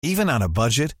Even on a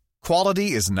budget,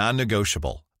 quality is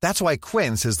non-negotiable. That's why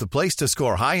Quince is the place to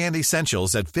score high-end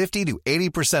essentials at 50 to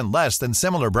 80% less than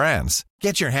similar brands.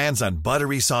 Get your hands on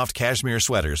buttery soft cashmere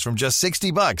sweaters from just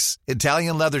 $60,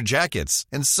 Italian leather jackets,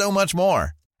 and so much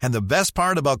more. And the best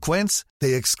part about Quince,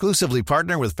 they exclusively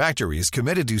partner with factories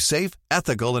committed to safe,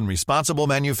 ethical, and responsible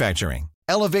manufacturing.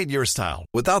 Elevate your style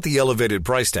without the elevated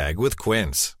price tag with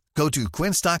Quince. Go to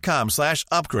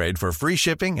quince.com/upgrade for free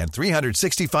shipping and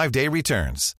 365-day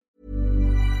returns.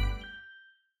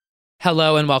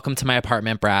 Hello and welcome to my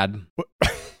apartment, Brad.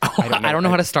 I don't know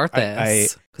how to start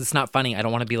this because it's not funny. I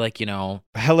don't want to be like,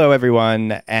 Hello,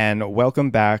 everyone, and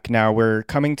welcome back. Now, we're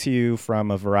coming to you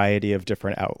from a variety of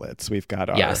different outlets. We've got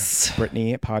our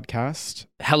Britney podcast.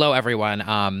 Hello,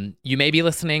 everyone. You may be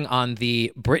listening on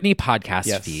the Britney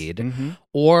podcast feed,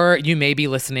 or you may be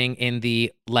listening in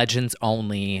the Legends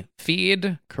Only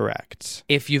feed. Correct.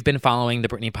 If you've been following the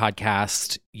Britney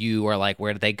podcast, you are like,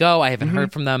 where did they go? I haven't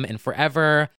heard from them in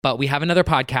forever. But we have another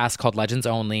podcast called Legends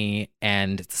Only,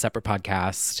 and it's a separate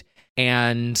podcast.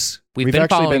 And we've been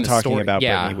actually been the talking story, about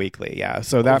Britney Weekly. Yeah.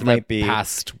 So that might be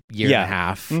past year and a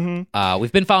half.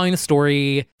 We've been following the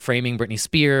story, framing Britney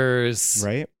Spears,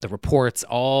 right? The reports,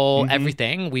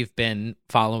 everything. We've been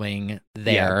following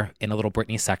there in a little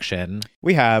Britney section.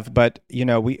 We have, but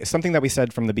something that we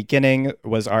said from the beginning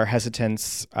was our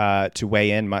hesitance to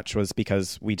weigh in much was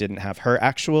because we didn't have her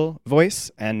actual voice,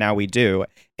 and now we do.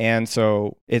 And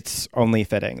so it's only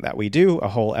fitting that we do a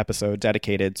whole episode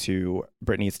dedicated to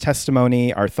Britney's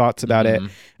testimony, our thoughts about it.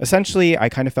 Essentially, I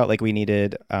kind of felt like we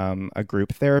needed a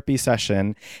group therapy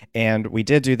session, and we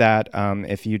did do that.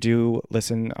 If you do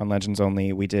listen on Legends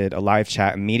Only, we did a live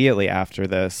chat immediately after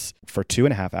this for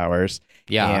 2.5 hours.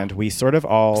 Yeah. And we sort of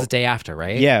all... It was the day after,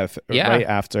 right? Yeah, right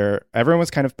after. Everyone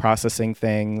was kind of processing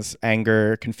things,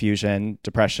 anger, confusion,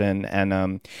 depression.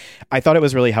 And I thought it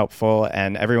was really helpful.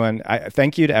 And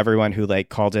thank you to everyone who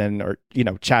called in or,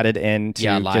 chatted in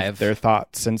to give their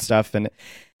thoughts and stuff. And,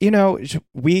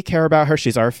 we care about her.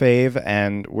 She's our fave.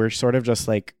 And we're sort of just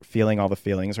feeling all the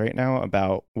feelings right now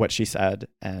about what she said.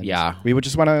 And we would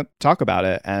just want to talk about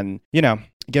it and,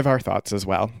 give our thoughts as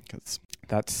well. Because...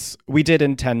 we did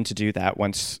intend to do that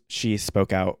once she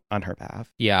spoke out on her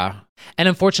behalf. Yeah. And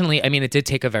unfortunately, I mean, it did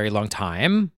take a very long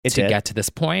time to get to this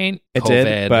point. It COVID,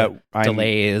 did, but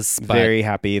delays. I'm very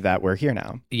happy that we're here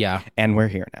now. Yeah. And we're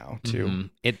here now, too.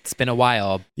 It's been a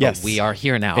while, but we are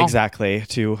here now. Exactly.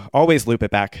 To always loop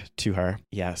it back to her.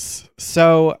 Yes.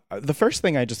 So the first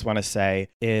thing I just want to say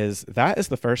is that is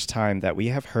the first time that we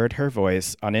have heard her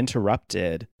voice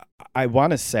uninterrupted, I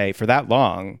want to say, for that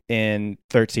long in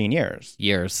 13 years.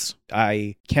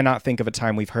 I cannot think of a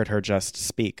time we've heard her just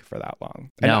speak for that long.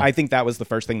 And I think that was the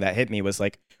first thing that hit me was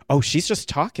oh, she's just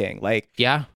talking.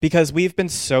 Because we've been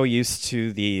so used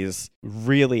to these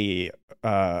really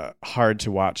hard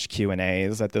to watch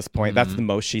Q&As at this point. That's the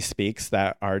most she speaks,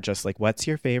 that are just what's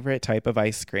your favorite type of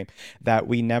ice cream? That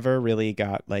we never really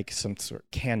got some sort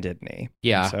of candidney.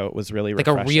 Yeah. And so it was really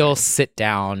refreshing. A real sit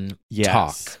down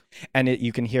talk. And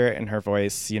you can hear it in her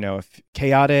voice,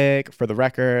 chaotic, for the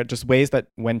record, just ways that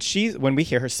when we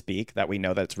hear her speak, that we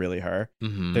know that it's really her.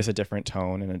 There's a different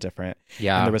tone and a different,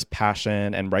 and there was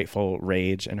passion and rightful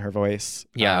rage in her voice.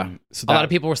 Yeah. A lot of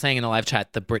people were saying in the live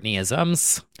chat, the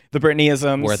Britneyisms. The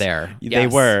Britneyisms were there. They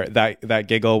were. That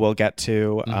giggle we'll get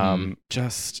to. And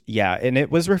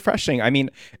it was refreshing. I mean,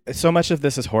 so much of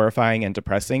this is horrifying and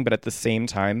depressing, but at the same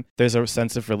time, there's a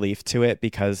sense of relief to it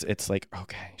because it's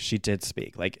okay, she did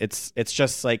speak. It's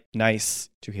just nice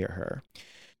to hear her.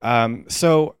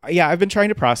 I've been trying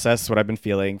to process what I've been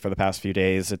feeling for the past few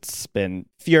days. It's been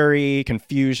fury,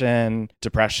 confusion,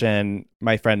 depression.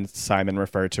 My friend Simon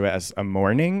referred to it as a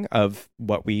mourning of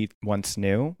what we once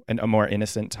knew and a more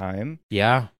innocent time.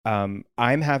 Yeah. I'm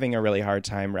having a really hard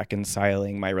time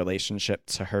reconciling my relationship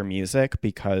to her music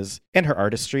and her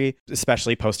artistry,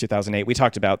 especially post 2008. We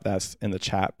talked about this in the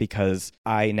chat because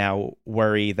I now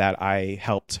worry that I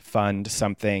helped fund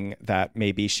something that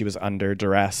maybe she was under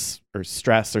duress or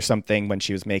stress or something when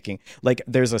she was making.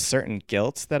 There's a certain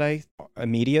guilt that I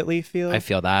immediately feel. I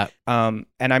feel that. And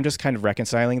I'm just kind of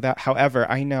reconciling that. However,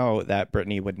 I know that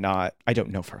Britney would not, I don't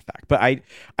know for a fact, but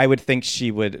I would think she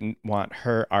would want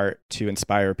her art to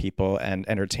inspire people and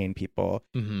entertain people,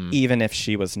 even if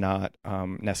she was not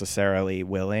necessarily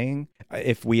willing.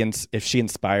 If she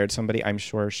inspired somebody, I'm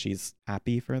sure she's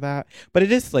happy for that. But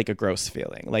it is like a gross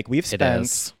feeling. Like we've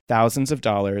spent thousands of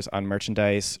dollars on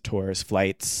merchandise, tours,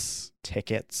 flights,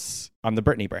 tickets on the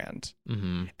Britney brand.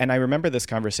 Mm-hmm. And I remember this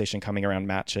conversation coming around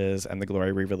Matches and the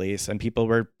Glory re-release, and people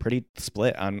were pretty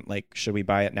split on like, should we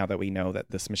buy it now that we know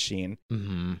that this machine,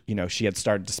 Mm-hmm. you know, she had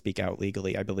started to speak out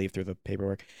legally, I believe, through the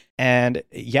paperwork. And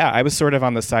yeah, I was sort of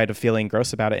on the side of feeling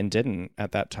gross about it and didn't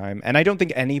at that time. And I don't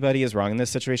think anybody is wrong in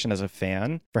this situation as a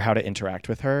fan for how to interact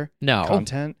with her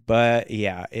content. But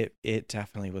yeah, it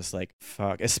definitely was like,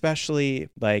 fuck, especially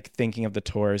like thinking of the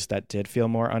tours that did feel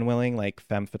more unwilling, like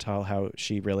Femme Fatale, how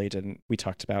she really didn't, we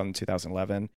talked about in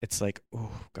 2011. It's like,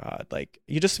 oh God, like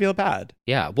you just feel bad.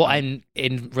 Yeah. Well, and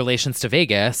in relations to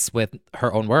Vegas, with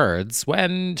her own words,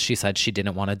 when she said she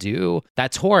didn't want to do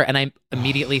that tour, and I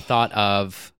immediately thought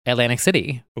of Atlantic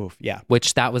City. Oof, yeah.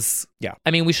 Which that was, yeah.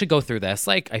 I mean, we should go through this,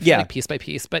 like, I feel like piece by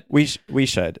piece, but we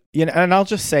should. You know, and I'll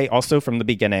just say also from the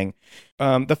beginning,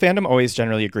 the fandom always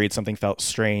generally agreed something felt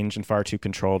strange and far too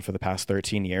controlled for the past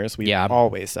 13 years. We've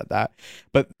always said that.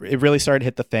 But it really started to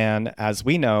hit the fan, as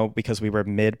we know, because we were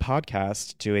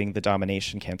mid-podcast doing the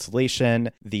domination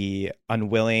cancellation, the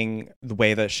unwilling, the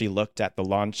way that she looked at the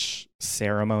launch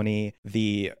ceremony,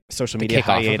 the social media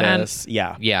hiatus.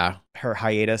 Yeah. Her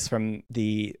hiatus from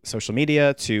the social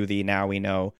media to the now we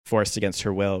know forced against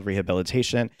her will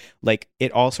rehabilitation. Like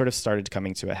it all sort of started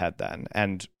coming to a head then.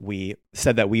 And we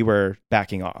said that we were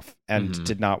backing off and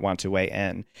did not want to weigh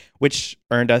in, which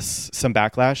earned us some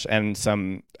backlash and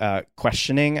some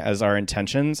questioning as our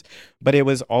intentions. But it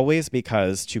was always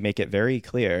because, to make it very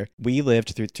clear, we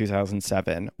lived through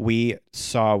 2007. We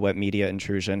saw what media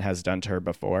intrusion has done to her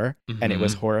before. And it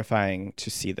was horrifying to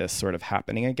see this sort of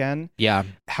happening again. Yeah.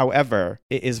 However,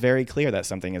 it is very clear that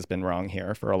something has been wrong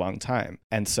here for a long time.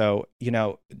 And so, you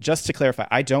know, just to clarify,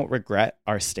 I don't regret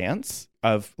our stance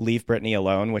of leave Britney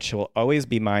alone, which will always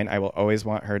be mine. I will always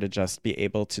want her to just be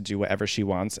able to do whatever she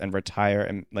wants and retire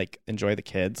and like enjoy the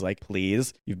kids. Like,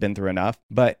 please, you've been through enough.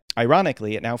 But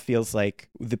ironically, it now feels like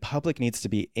the public needs to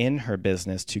be in her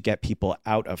business to get people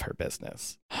out of her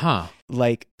business. Huh.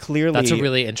 Like, clearly, that's a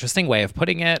really interesting way of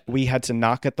putting it. We had to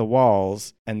knock at the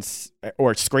walls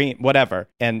or scream, whatever.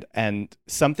 And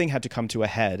something had to come to a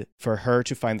head for her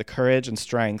to find the courage and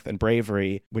strength and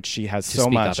bravery, which she has so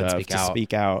much of, to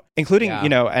speak out, including, you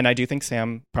know, and I do think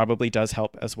Sam probably does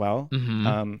help as well.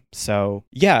 So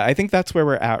yeah, I think that's where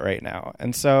we're at right now.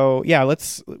 And so, yeah,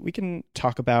 we can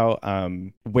talk about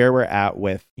where we're at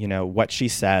with, you know, what she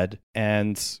said.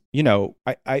 And, you know,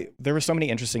 there were so many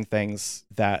interesting things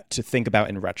that to think about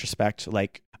in retrospect,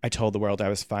 like I told the world I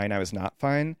was fine, I was not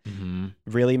fine,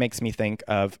 really makes me think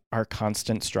of our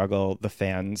constant struggle, the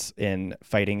fans, in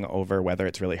fighting over whether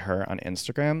it's really her on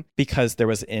Instagram, because there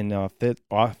was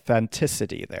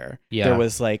authenticity there. Yeah. There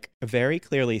was like very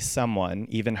clearly someone,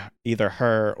 either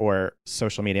her or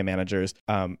social media managers,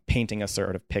 painting a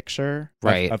sort of picture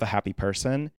of a happy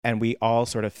person. And we all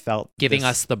sort of felt giving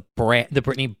us the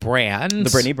Britney brand. The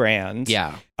Britney brand.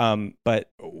 Yeah.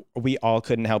 But we all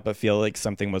couldn't help but feel like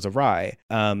something was awry.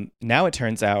 Now it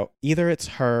turns out either it's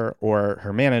her or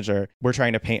her manager. We're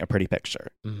trying to paint a pretty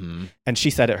picture. And she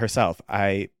said it herself.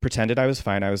 I pretended I was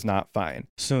fine. I was not fine.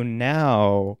 So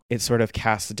now it sort of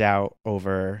casts doubt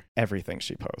over everything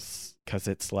she posts. Because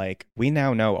it's like, we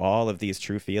now know all of these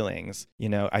true feelings. You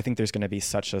know, I think there's going to be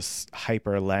such a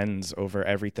hyper lens over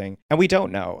everything. And we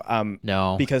don't know.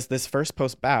 No. Because this first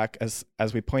post back, as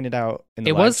we pointed out in the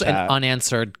it live was chat, an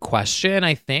unanswered question,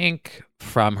 I think,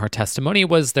 from her testimony,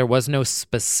 was there was no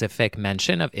specific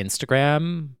mention of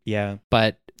Instagram. Yeah.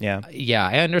 But yeah,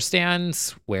 I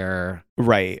understand where...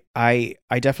 Right. I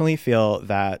definitely feel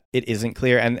that it isn't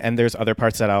clear. And there's other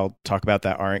parts that I'll talk about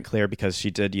that aren't clear, because she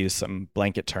did use some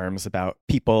blanket terms about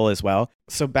people as well.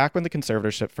 So back when the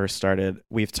conservatorship first started,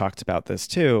 we've talked about this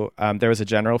too. There was a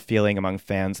general feeling among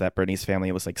fans that Britney's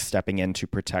family was like stepping in to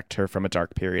protect her from a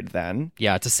dark period then.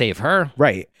 Yeah, to save her.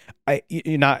 Right.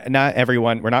 Not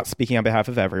everyone, we're not speaking on behalf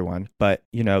of everyone, but,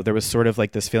 you know, there was sort of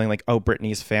like this feeling like, oh,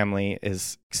 Britney's family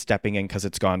is stepping in because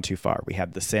it's gone too far. We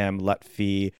had the Sam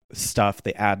Lutfi stuff,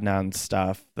 the Adnan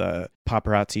stuff, the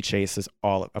paparazzi chases,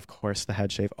 of course, the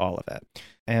head shave, all of it.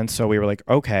 And so we were like,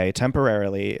 okay,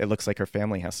 temporarily, it looks like her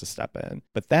family has to step in.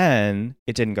 But then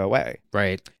it didn't go away.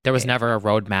 Right. There was never a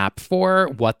roadmap for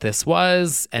what this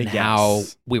was and how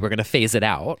we were going to phase it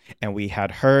out. And we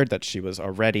had heard that she was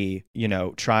already, you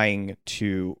know,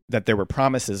 that there were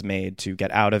promises made to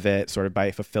get out of it, sort of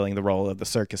by fulfilling the role of the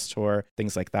circus tour,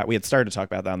 things like that. We had started to talk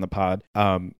about that on the pod.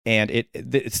 And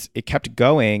it kept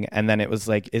going. And then it was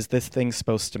like, is this thing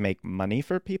supposed to make money? money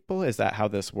for people? Is that how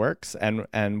this works?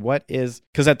 And what is,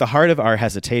 because at the heart of our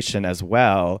hesitation as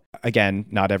well, again,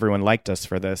 not everyone liked us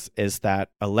for this, is that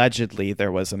allegedly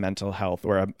there was a mental health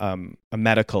or a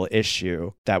medical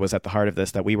issue that was at the heart of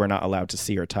this that we were not allowed to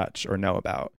see or touch or know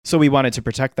about. So we wanted to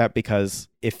protect that, because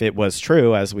if it was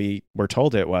true, as we were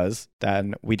told it was,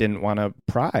 then we didn't want to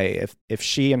pry. If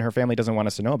she and her family doesn't want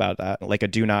us to know about that, like a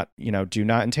do not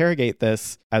interrogate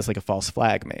this as like a false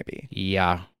flag, maybe.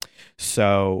 Yeah.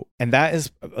 So, and that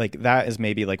is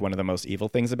maybe like one of the most evil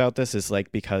things about this, is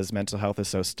like, because mental health is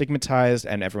so stigmatized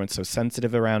and everyone's so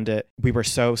sensitive around it. We were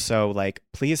so like,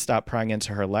 please stop prying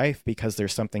into her life because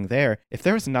there's something there. If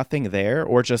there was nothing there,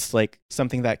 or just like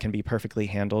something that can be perfectly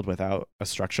handled without a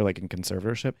structure like in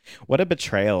conservatorship, what a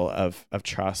betrayal of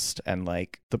trust and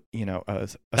like the,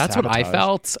 that's sabotage. What I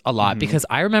felt a lot, because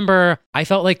I remember I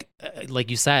felt like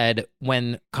you said,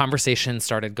 when conversations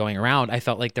started going around, I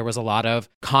felt like there was a lot of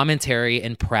commentary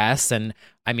in press. And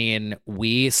I mean,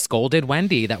 we scolded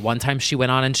Wendy that one time she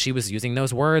went on and she was using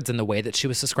those words in the way that she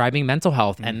was describing mental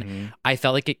health. And I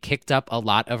felt like it kicked up a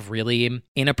lot of really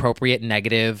inappropriate,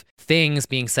 negative things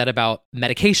being said about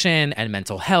medication and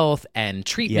mental health and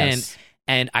treatment. Yes.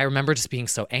 And I remember just being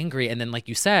so angry. And then, like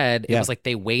you said, it was like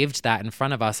they waved that in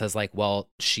front of us as like, well,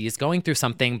 she's going through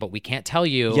something, but we can't tell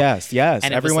you. Yes.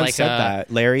 And everyone like said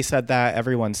that. Larry said that.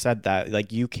 Everyone said that.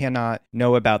 Like, you cannot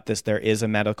know about this. There is a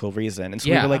medical reason. And so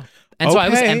we were like, and so I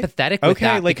was empathetic with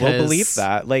that. Like, we'll believe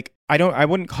that. Like, I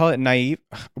wouldn't call it naive,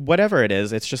 whatever it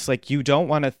is. It's just like, you don't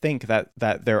want to think that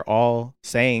they're all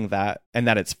saying that and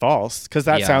that it's false, because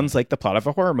that sounds like the plot of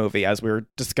a horror movie, as we were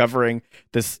discovering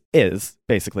this is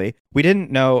basically. We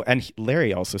didn't know, and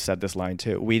Larry also said this line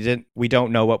too. We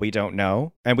don't know what we don't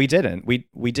know, and we didn't.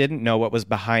 We didn't know what was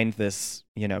behind this,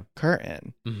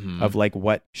 curtain of like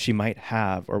what she might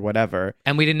have or whatever.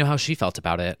 And we didn't know how she felt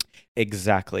about it.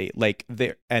 Exactly. Like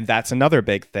and that's another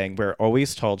big thing. We're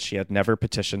always told she had never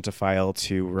petitioned to file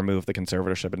to remove the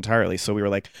conservatorship entirely. So we were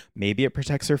like, maybe it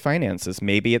protects her finances.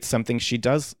 Maybe it's something she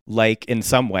does like in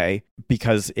some way,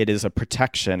 because it is a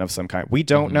protection of some kind. We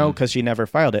don't know, because she never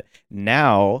filed it.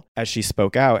 Now, as she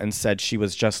spoke out and said she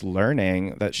was just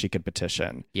learning that she could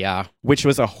petition. Yeah. Which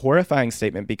was a horrifying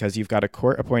statement, because you've got a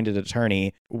court-appointed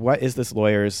attorney. What is this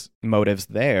lawyer's motives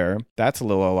there? That's a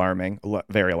little alarming,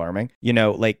 very alarming.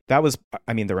 Like that was,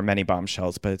 I mean, there were many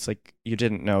bombshells, but it's like, you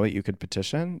didn't know that you could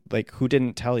petition? Like, who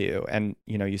didn't tell you? And,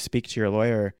 you speak to your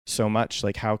lawyer so much,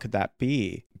 like, how could that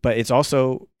be? But it's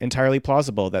also entirely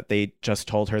plausible that they just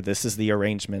told her this is the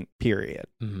arrangement, period.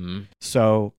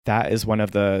 So that is one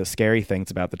of the scary things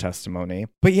about the testimony.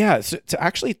 But yeah, so to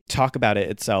actually talk about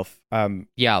it itself.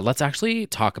 Let's actually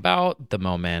talk about the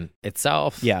moment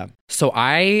itself. Yeah. So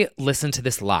I listened to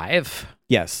this live.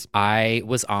 Yes. I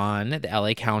was on the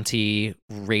LA County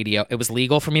radio. It was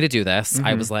legal for me to do this.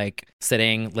 I was like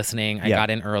sitting, listening. I got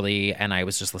in early and I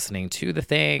was just listening to the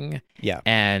thing. Yeah.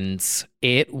 And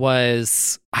it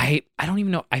was, I don't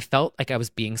even know. I felt like I was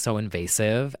being so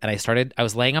invasive, and I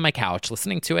was laying on my couch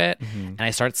listening to it, and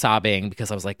I started sobbing because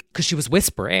I was like, because she was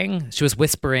whispering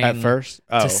at first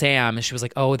to Sam, and she was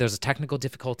like, oh, there's a technical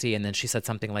difficulty. And then she said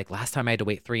something like, last time I had to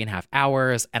wait 3.5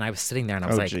 hours. And I was sitting there and I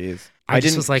was like, geez. I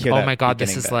just was like, oh my God,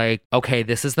 this is like, okay,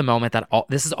 this is the moment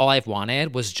this is all I've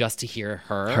wanted, was just to hear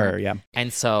her. Yeah.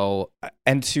 And so.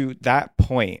 And to that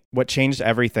point, what changed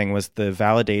everything was the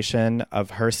validation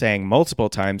of her saying multiple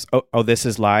times, oh, this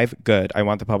is live. Good. I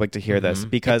want the public to hear this.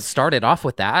 Because it started off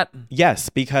with that. Yes,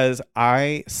 because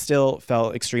I still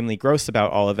felt extremely gross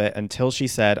about all of it until she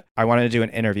said, I wanted to do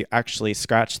an interview. Actually,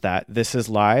 scratch that. This is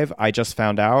live. I just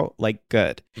found out. Like,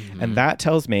 good. And that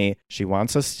tells me she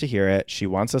wants us to hear it. She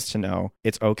wants us to know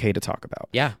it's okay to talk about.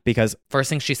 Yeah. Because first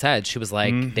thing she said, she was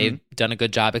like, they've done a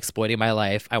good job exploiting my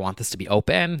life. I want this to be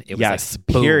open. It was like,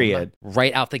 boom, period.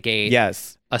 Right out the gate.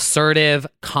 Yes. Assertive,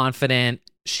 confident.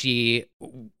 She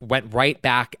went right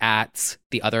back at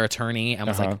the other attorney and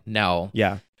was like, no.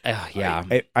 Yeah. Yeah.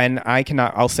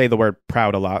 I'll say the word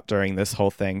proud a lot during this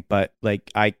whole thing, but like,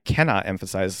 I cannot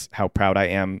emphasize how proud I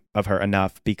am of her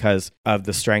enough because of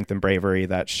the strength and bravery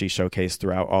that she showcased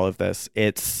throughout all of this.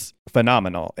 It's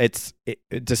phenomenal.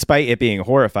 Despite it being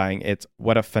horrifying, it's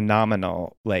what a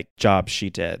phenomenal job she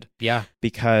did. Yeah.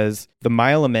 Because the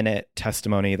mile a minute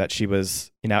testimony that she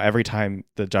was, every time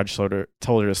the judge told her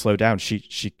to slow down,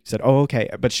 she said, oh, okay,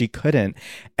 but she couldn't.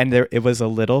 And it was a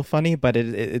little funny, but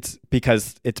it's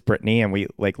because it's Britney and we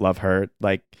love her,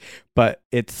 but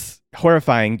it's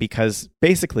horrifying because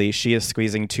basically she is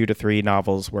squeezing 2 to 3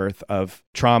 novels worth of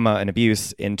trauma and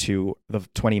abuse into the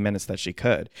 20 minutes that she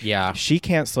could. Yeah. She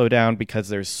can't slow down because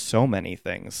there's so many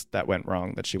things that went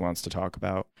wrong that she wants to talk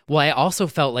about. Well, I also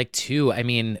felt like too, I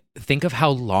mean, think of how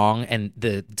long and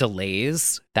the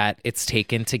delays that it's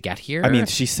taken to get here. I mean,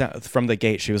 she said from the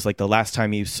gate, she was like, the last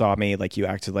time you saw me, like you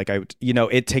acted like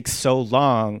it takes so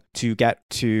long to get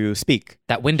to speak.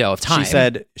 That window of time.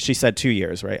 She said 2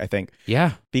 years, right? I think.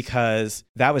 Yeah. Because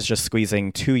that was just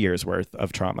squeezing 2 years worth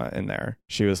of trauma in there.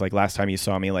 She was like, last time you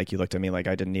saw me, like you looked at me like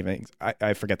I didn't even,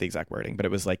 I forget the exact wording, but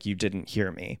it was like, you didn't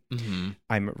hear me. Mm-hmm.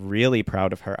 I'm really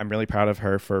proud of her. I'm really proud of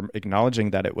her for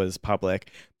acknowledging that it was public,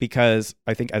 because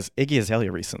I think, as Iggy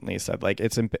Azalea recently said, like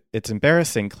it's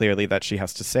embarrassing clearly that she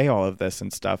has to say all of this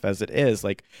and stuff as it is,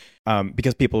 like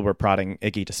because people were prodding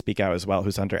Iggy to speak out as well,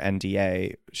 who's under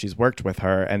NDA. She's worked with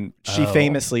her, and she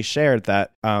famously shared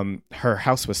that her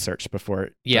house was searched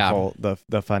before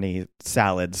the funny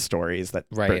salad stories that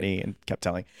Britney kept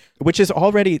telling, which is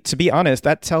already, to be honest,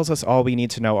 that tells us all we need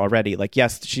to know already. Like,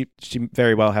 yes, she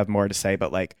very well have more to say,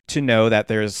 but like to know that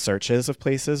there's searches of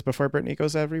places before Britney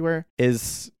goes everywhere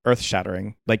is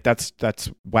earth-shattering. Like that's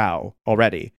wow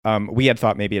already. We had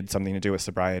thought maybe it had something to do with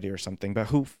sobriety or something, but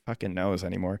who fucking knows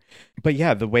anymore. But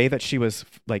yeah, the way that she was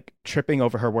like tripping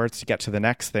over her words to get to the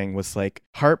next thing was like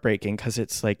heartbreaking, because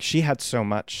it's like she had so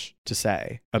much to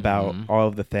say about all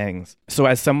of the things. So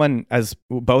as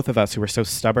both of us who were so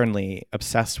stubbornly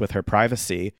obsessed with her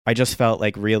privacy, I just felt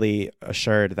like really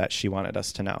assured that she wanted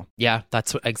us to know. Yeah,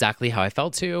 that's exactly how I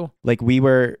felt too. Like we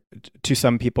were, to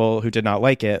some people who did not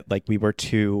like it, like we were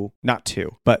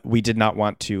but we did not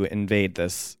want to invade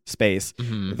this space.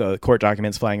 The court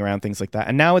documents flying around, things like that.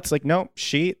 And now it's like, no,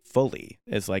 she fully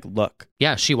is like, look.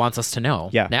 Yeah, she wants us to know.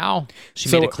 Yeah. Now she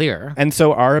made it clear. And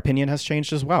so our opinion has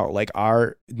changed as well. Like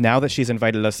now that she's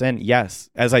invited us in, yes,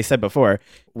 as I said before,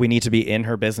 we need to be in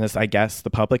her business, I guess the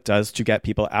public does, to get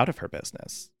people out of her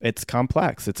business. It's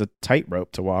complex. It's a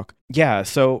tightrope to walk. Yeah,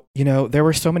 so, there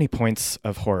were so many points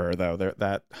of horror, though,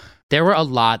 there were a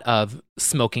lot of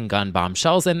smoking gun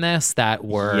bombshells in this that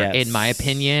were, in my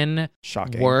opinion,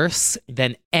 shocking, worse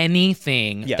than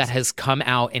anything that has come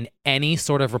out in any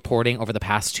sort of reporting over the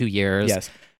past 2 years. Yes.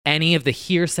 Any of the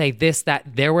hearsay, that,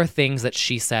 there were things that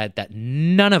she said that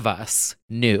none of us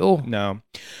knew. No.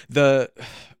 The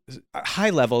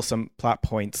high level, some plot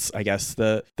points, I guess.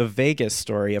 The Vegas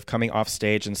story of coming off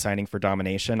stage and signing for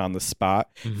Domination on the spot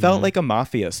felt like a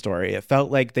mafia story. It felt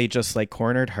like they just like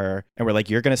cornered her and were like,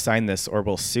 you're going to sign this or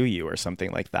we'll sue you or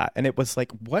something like that. And it was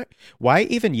like, what? Why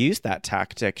even use that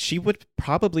tactic? She would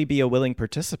probably be a willing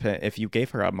participant if you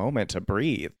gave her a moment to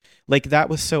breathe. Like, that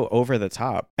was so over the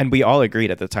top. And we all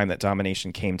agreed at the time that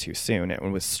Domination came too soon. It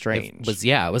was strange.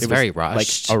 It was very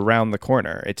rushed. Like around the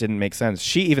corner. It didn't make sense.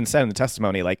 She even said in the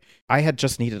testimony, like, I had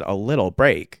just needed a little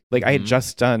break. Like, I had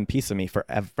just done Piece of Me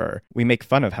forever. We make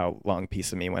fun of how long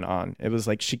Piece of Me went on. It was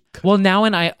like she... Well, now,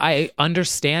 and I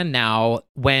understand now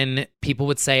when people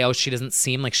would say, oh, she doesn't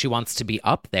seem like she wants to be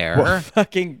up there. Well,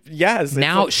 fucking yes.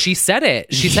 Now, she said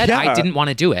it. She said, I didn't want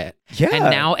to do it. Yeah. And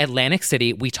now Atlantic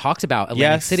City, we talked about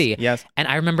Atlantic City. Yes. And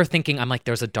I remember thinking, I'm like,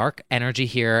 there's a dark energy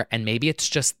here, and maybe it's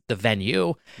just the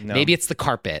venue. No. Maybe it's the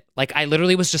carpet. Like, I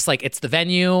literally was just like, it's the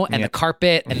venue and the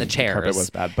carpet and the chairs. The carpet was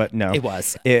bad, but no. It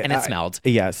was. And it smelled.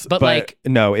 Yes. But like,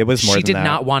 no, it was more she than did that.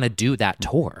 not want to do that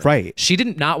tour. Right. She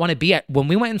did not want to be when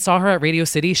we went and saw her at Radio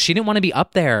City, she didn't want to be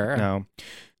up there.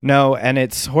 No, and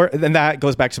and that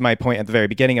goes back to my point at the very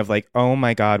beginning of like, oh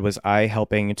my God, was I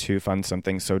helping to fund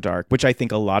something so dark? Which I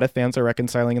think a lot of fans are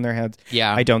reconciling in their heads.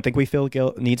 Yeah. I don't think we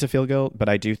need to feel guilt, but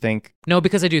I do think... No,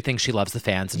 because I do think she loves the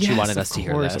fans and she wanted us to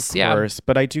hear this. Of course,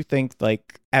 but I do think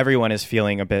like everyone is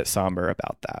feeling a bit somber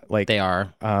about that. Like they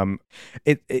are.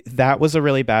 That was a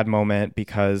really bad moment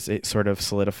because it sort of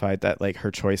solidified that like her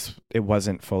choice, it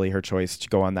wasn't fully her choice to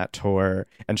go on that tour,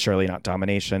 and surely not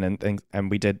Domination and things.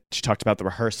 And she talked about the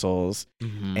rehearsals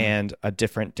and a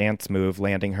different dance move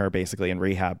landing her basically in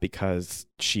rehab because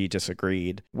she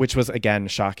disagreed, which was again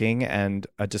shocking and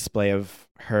a display of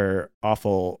her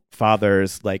awful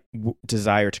father's like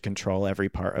desire to control every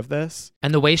part of this.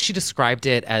 And the way she described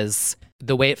it as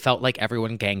the way it felt like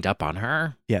everyone ganged up on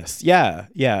her. Yes. Yeah.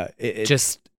 It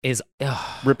just is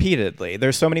repeatedly.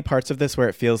 There's so many parts of this where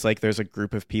it feels like there's a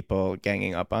group of people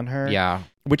ganging up on her. Yeah.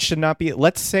 Which should not be.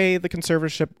 Let's say the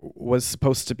conservatorship was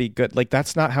supposed to be good. Like,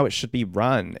 that's not how it should be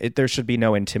run. There should be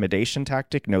no intimidation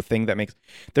tactic, no thing that makes...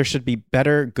 There should be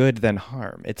better good than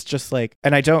harm. It's just like...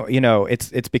 And I don't...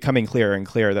 it's becoming clearer and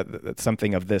clearer that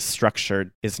something of this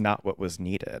structure is not what was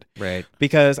needed. Right.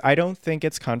 Because I don't think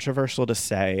it's controversial to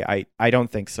say, I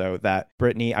don't think so, that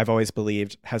Britney, I've always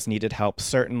believed, has needed help.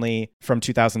 Certainly from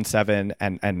 2007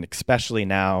 and especially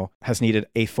now, has needed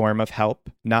a form of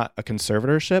help, not a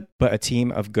conservatorship, but a team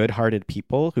team of good-hearted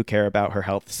people who care about her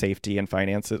health, safety, and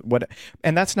finances.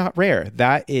 And that's not rare.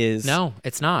 That is... No,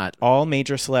 it's not. All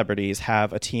major celebrities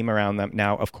have a team around them.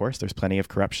 Now, of course, there's plenty of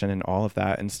corruption and all of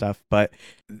that and stuff, but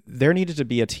there needed to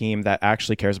be a team that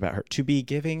actually cares about her. To be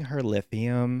giving her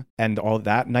lithium and all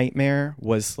that nightmare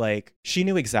was like, she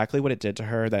knew exactly what it did to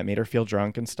her, that made her feel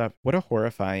drunk and stuff. What a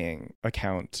horrifying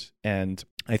account. And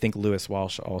I think Lewis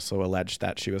Walsh also alleged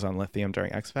that she was on lithium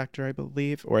during X Factor, I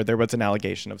believe, or there was an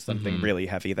allegation of something really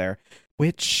heavy there,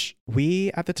 which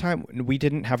we, at the time, we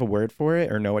didn't have a word for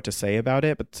it or know what to say about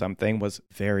it, but something was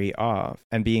very off.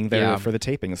 And being there for the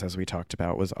tapings, as we talked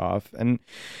about, was off. And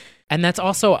that's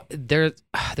also,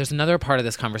 there's another part of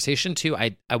this conversation too.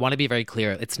 I want to be very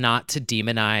clear. It's not to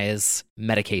demonize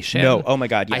medication. No, oh my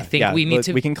God, yeah. I think we need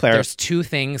to, we can clarify. There's two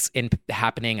things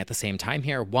happening at the same time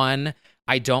here. One,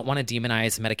 I don't want to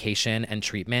demonize medication and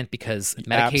treatment because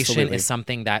medication is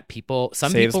something that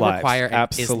some Saves people lives. require and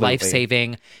is Absolutely.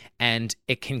 life-saving, and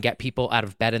it can get people out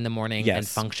of bed in the morning and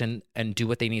Yes. function and do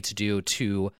what they need to do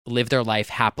to live their life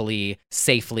happily,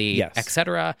 safely, Yes.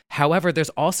 etc. However, there's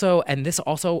also, and this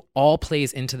also all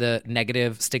plays into the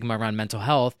negative stigma around mental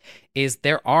health, is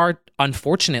there are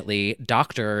unfortunately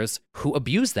doctors who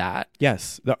abuse that.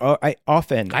 Yes. I've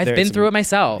been through it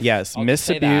myself. Yes. I'll just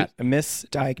say that.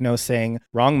 Misdiagnosing,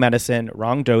 wrong medicine,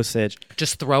 wrong dosage.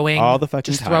 Just throwing all the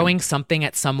fucking time. throwing something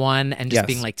at someone and just Yes.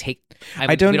 being like,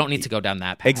 we don't need to go down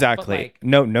that path. Exactly. But, like,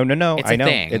 No. it's I a know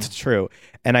thing. it's true.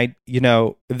 And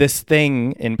this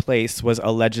thing in place was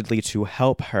allegedly to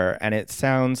help her. And it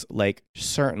sounds like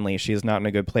certainly she is not in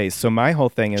a good place. So my whole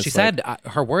thing is she said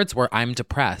her words were, "I'm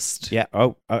depressed." Yeah.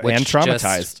 And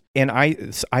traumatized. And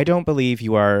I don't believe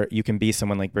you can be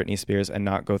someone like Britney Spears and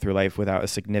not go through life without a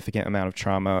significant amount of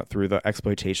trauma through the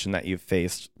exploitation that you've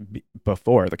faced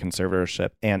before the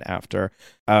conservatorship and after.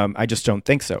 I just don't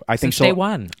think so. I think Since day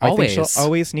one, always. I think she'll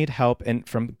always need help and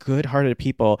from good-hearted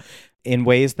people in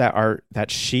ways that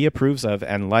she approves of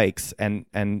and likes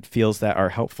and feels that are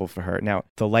helpful for her. Now,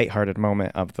 the lighthearted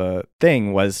moment of the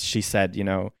thing was she said,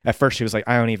 at first she was like,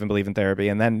 I don't even believe in therapy.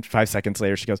 And then 5 seconds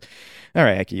later, she goes, all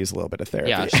right, I could use a little bit of therapy.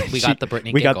 Yeah, we got the Britney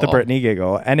giggle. We got the Britney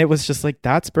giggle. And it was just like,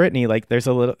 that's Britney. Like there's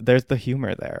the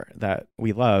humor there that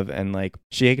we love. And like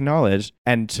she acknowledged,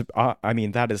 and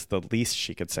that is the least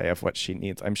she could say of what she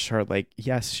needs. I'm sure like,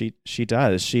 yes, she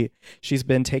does. She's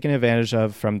been taken advantage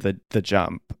of from the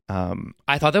jump.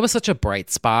 I thought there was such a bright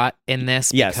spot in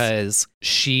this because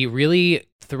she really,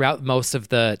 throughout most of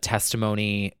the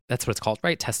testimony, that's what it's called,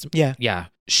 right? Yeah.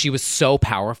 She was so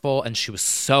powerful and she was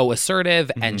so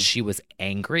assertive and she was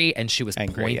angry and she was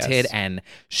pointed and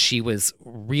she was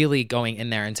really going in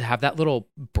there, and to have that little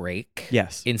break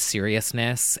in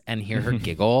seriousness and hear her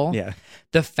giggle. Yeah.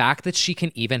 The fact that she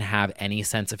can even have any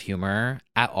sense of humor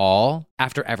at all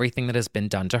after everything that has been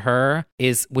done to her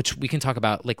is, which we can talk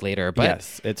about like later,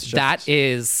 but that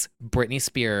is Britney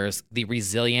Spears, the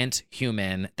resilient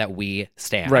human that we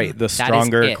stand. Right. The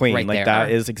stronger queen. Right like there.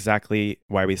 That is exactly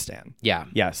why we stand. Yeah.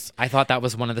 Yes. I thought that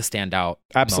was one of the standout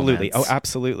Absolutely. moments. Oh,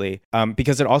 absolutely.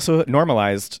 Because it also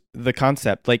normalized the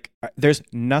concept. Like there's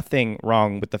nothing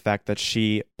wrong with the fact that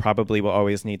she probably will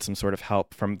always need some sort of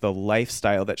help from the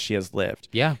lifestyle that she has lived.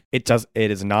 Yeah. It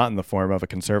is not in the form of a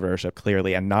conservatorship,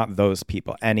 clearly, and not those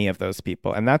people, any of those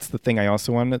people. And that's the thing I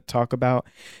also wanted to talk about.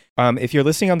 If you're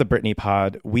listening on the Britney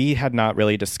pod, we had not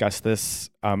really discussed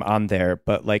this on there,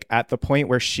 but like at the point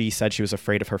where she said she was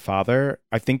afraid of her father,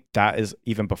 I think that is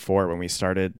even before when we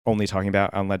started only talking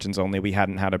about on Legends Only. We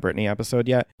hadn't had a Britney episode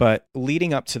yet, but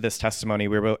leading up to this testimony,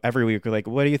 we were every week we're like,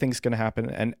 what do you think is going to happen?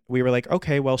 And we were like,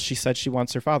 okay, well, she said she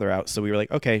wants her father out, so we were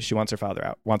like, okay, she wants her father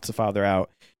out, wants the father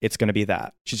out. It's going to be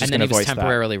that. She's just going to voice that. And then he was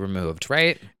temporarily removed,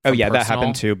 right? Oh yeah, that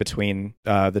happened too between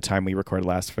the time we recorded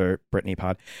last for Britney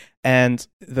pod. And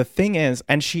the thing is,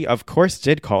 and she of course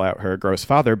did call out her gross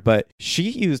father, but she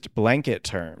used blanket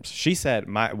terms. She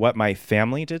said, what my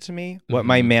family did to me, what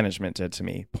my management did to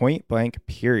me, point blank,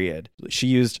 period. She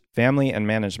used family and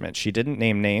management. She didn't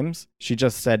name names. She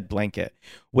just said blanket,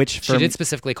 which she did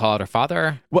specifically call out her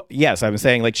father. Well, yes, I'm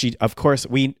saying like she, of course,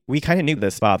 we kind of knew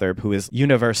this father who is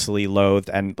universally loathed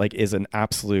and like is an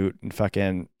absolute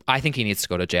fucking. I think he needs to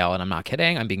go to jail, and I'm not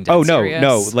kidding. I'm being dead serious.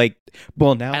 No, like,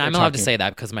 well, now. And I'm allowed to say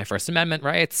that because of my First Amendment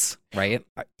rights. right?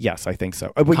 Yes, I think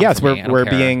so. Come Yes, for me, I don't we're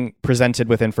care. being presented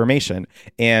with information.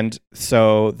 And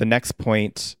so the next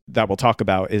point that we'll talk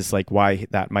about is like why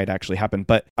that might actually happen.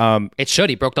 But It should.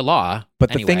 He broke the law. but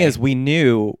the thing anyway. is, we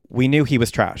knew he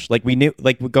was trash. Like we knew,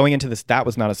 like going into this, that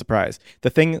was not a surprise. The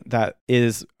thing that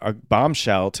is a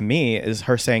bombshell to me is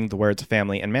her saying the words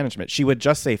family and management. She would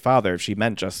just say father if she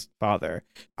meant just father.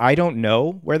 I don't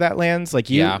know where that lands. Like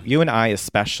you and I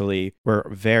especially were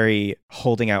very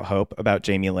holding out hope about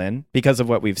Jamie Lynn because of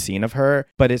what we've seen of her.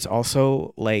 But it's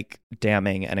also like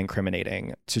damning and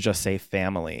incriminating to just say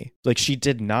family. Like she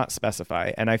did not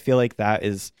specify, and I feel like that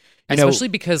is. Especially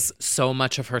because so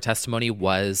much of her testimony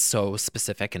was so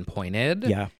specific and pointed.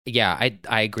 Yeah,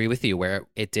 I agree with you where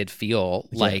it did feel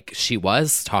like she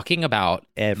was talking about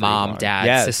everyone. Mom,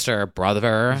 dad, sister,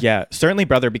 brother. Yeah, certainly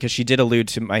brother, because she did allude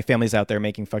to my family's out there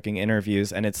making fucking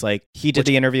interviews, and it's like he did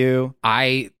the interview.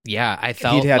 I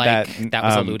felt like that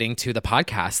was alluding to the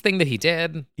podcast thing that he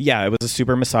did. Yeah, it was a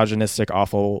super misogynistic,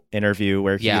 awful interview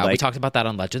where he we talked about that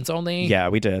on Legends Only. Yeah,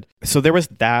 we did. So there was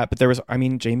that, but there was, I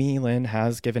mean, Jamie Lynn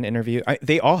has given interviews.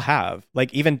 They all have,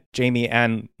 like even Jamie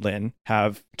and Lynn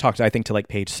have talked, I think, to like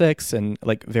Page Six and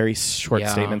like very short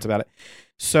statements about it.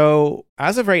 So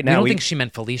as of right now, I don't think she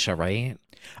meant Felicia, right?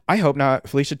 I hope not.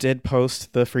 Felicia did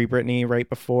post the Free Britney right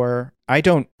before. I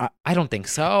don't think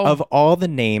so. Of all the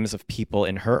names of people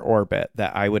in her orbit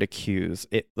that I would accuse,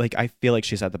 it like I feel like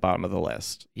she's at the bottom of the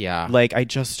list. Yeah. Like I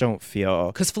just don't feel,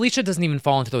 because Felicia doesn't even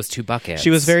fall into those two buckets. She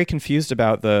was very confused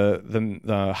about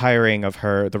the hiring of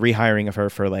her, the rehiring of her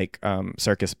for like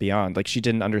Circus Beyond. Like she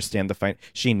didn't understand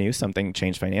she knew something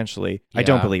changed financially. Yeah. I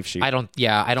don't believe she. I don't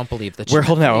believe that. We're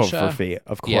holding out hope for Fee,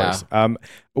 of course. Yeah.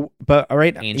 But all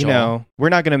right, Angel. You know, we're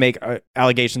not going to make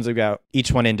allegations about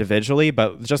each one individually,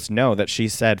 but just know that she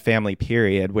said family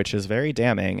period, which is very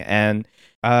damning. And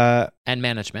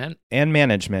management,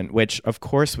 which of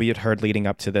course we had heard leading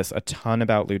up to this a ton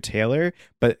about Lou Taylor.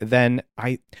 But then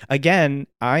I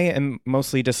am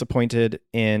mostly disappointed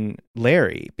in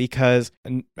Larry because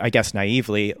I guess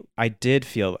naively, I did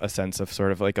feel a sense of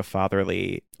sort of like a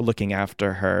fatherly looking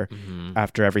after her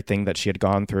after everything that she had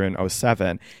gone through in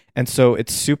 2007. And so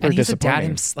it's super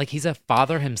disappointing. He's a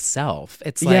father himself.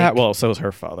 It's like, yeah, well, so is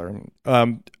her father.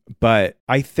 But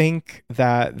I think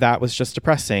that was just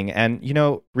depressing. And, you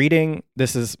know,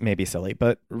 this is maybe silly,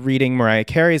 but reading Mariah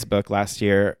Carey's book last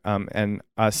year and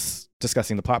us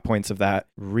discussing the plot points of that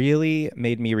really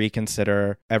made me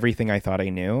reconsider everything I thought I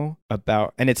knew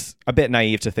about. And it's a bit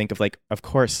naive to think of like, of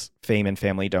course, fame and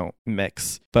family don't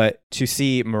mix. But to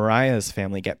see Mariah's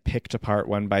family get picked apart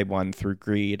one by one through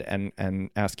greed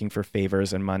and asking for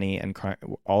favors and money and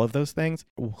all of those things,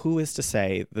 who is to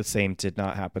say the same did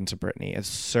not happen to Britney? It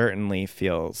certainly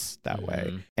feels that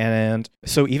way. And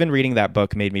so even reading that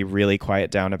book made me really quiet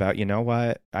down about, you know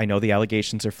what? I know the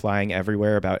allegations are flying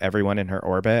everywhere about everyone in her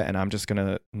orbit, and I'm just going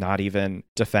to not even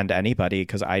defend anybody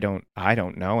because I don't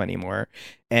know anymore.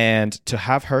 And to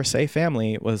have her say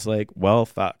family was like, well,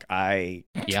 fuck,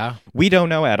 we don't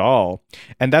know at all.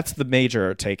 And that's the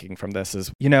major taking from this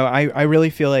is, you know, I really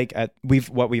feel like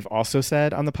what we've also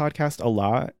said on the podcast a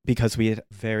lot, because we had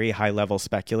very high level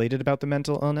speculated about the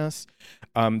mental illness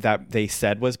that they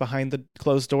said was behind the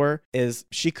closed door, is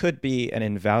she could be an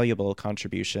invaluable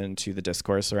contribution to the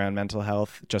discourse around mental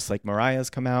health, just like Mariah's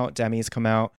come out, Demi's come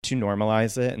out to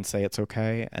normalize it and say it's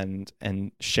okay and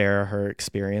share her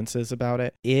experiences about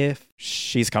it. If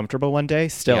she's comfortable one day,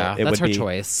 still, it would be her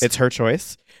choice. It's her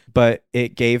choice. But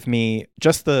it gave me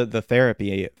just the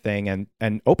therapy thing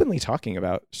and openly talking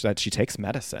about that she takes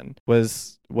medicine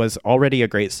was already a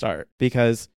great start,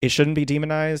 because it shouldn't be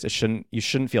demonized. You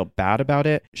shouldn't feel bad about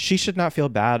it. She should not feel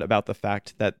bad about the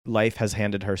fact that life has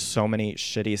handed her so many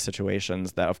shitty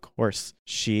situations that, of course,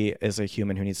 she is a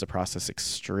human who needs to process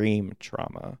extreme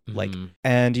trauma.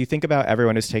 And you think about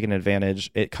everyone who's taken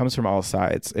advantage, it comes from all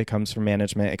sides. It comes from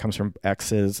management. It comes from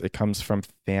exes. It comes from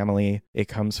family. It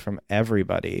comes from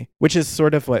everybody, which is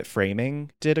sort of what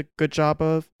Framing did a good job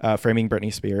of, Framing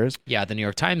Britney Spears. Yeah, the New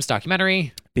York Times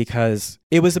documentary. Because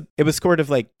it was sort of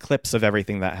like clips of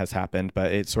everything that has happened,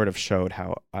 but it sort of showed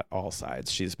how at all sides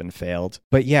she's been failed.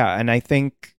 But yeah, and I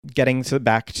think getting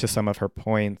back to some of her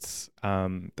points,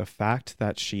 the fact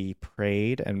that she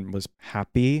prayed and was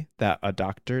happy that a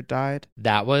doctor died.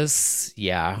 That was,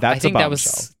 yeah. That's I think a that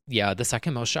bombshell. was, yeah, the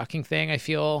second most shocking thing, I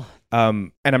feel.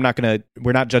 And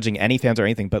we're not judging any fans or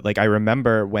anything, but like I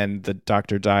remember when the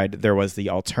doctor died, there was the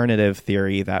alternative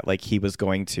theory that like he was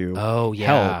going to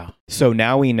help. So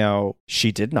now we know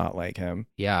she did not like him.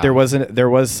 Yeah. There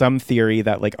was some theory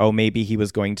that like, oh, maybe he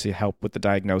was going to help with the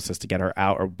diagnosis to get her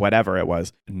out or whatever it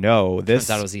was. No, Turns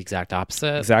out it was the exact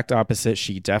opposite.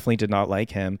 She definitely did not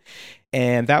like him.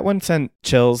 And that one sent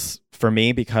chills for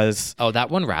me because that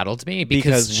one rattled me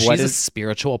because she's a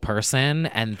spiritual person,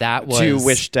 and that was to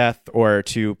wish death or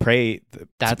to pray.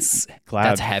 That's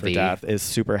heavy. For death is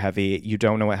super heavy. You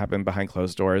don't know what happened behind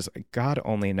closed doors. God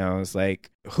only knows. Like,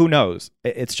 who knows?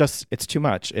 It's too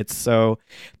much. It's so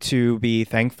to be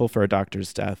thankful for a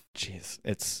doctor's death. Jeez,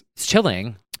 it's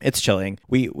chilling. It's chilling.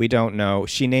 We don't know.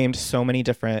 She named so many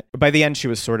different. By the end, she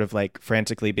was sort of like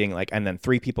frantically being like, and then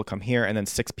 3 people come here, and then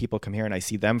 6 people come here, and I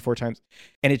see them 4 times.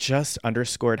 And it just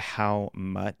underscored how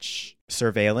much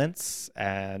surveillance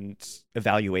and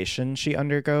evaluation she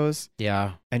undergoes.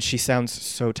 Yeah. And she sounds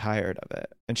so tired of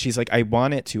it. And she's like, I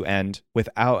want it to end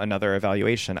without another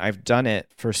evaluation. I've done it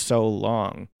for so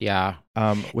long. Yeah.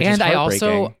 Which is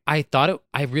heartbreaking.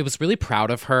 I was really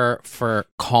proud of her for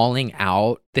calling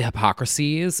out the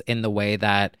hypocrisies in the way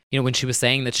that, when she was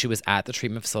saying that she was at the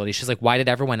treatment facility, she's like, why did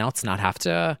everyone else not have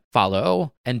to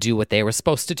follow and do what they were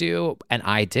supposed to do? And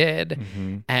I did.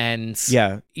 Mm-hmm. And,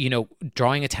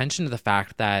 drawing attention to the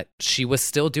fact that she was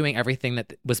still doing everything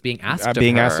that was being asked of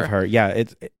her. Yeah.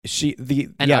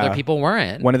 Other people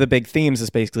weren't. One of the big themes is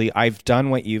basically, I've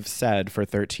done what you've said for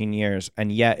 13 years,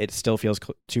 and yet it still feels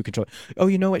too controlled. Oh,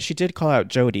 you know what? She did call out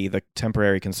Jody, the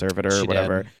temporary conservator or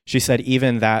whatever. She said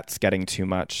even that's getting too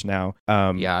much now.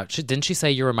 Didn't she say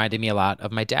you reminded me a lot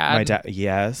of my dad? My dad,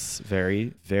 yes,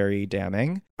 very, very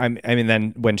damning. I mean,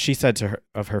 then when she said to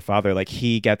her father, like,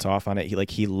 he gets off on it.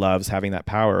 He loves having that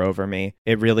power over me.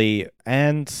 It really,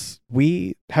 and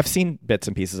we have seen bits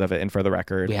and pieces of it. And for the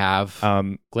record, we have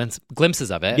glimpses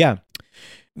of it. Yeah.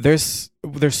 There's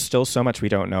still so much we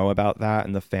don't know about that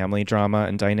and the family drama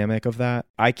and dynamic of that.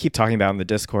 I keep talking about in the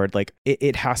Discord, like,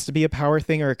 it has to be a power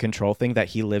thing or a control thing that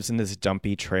he lives in this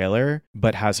dumpy trailer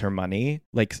but has her money,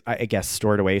 like, I guess,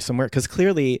 stored away somewhere. Because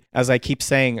clearly, as I keep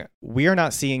saying, we are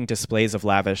not seeing displays of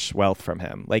lavish wealth from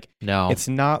him. Like, no, it's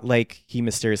not like he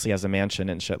mysteriously has a mansion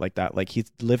and shit like that. Like,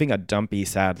 he's living a dumpy,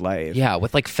 sad life. Yeah,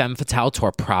 with like femme fatale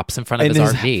tour props in front of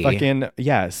his RV. Fucking,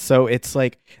 yeah. So it's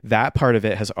like that part of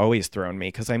it has always thrown me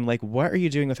because I'm like, what are you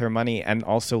doing with her money and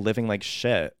also living like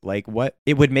shit? Like, what?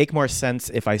 It would make more sense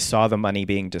if I saw the money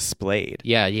being displayed.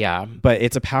 Yeah. But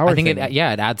it's a power thing. It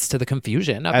adds to the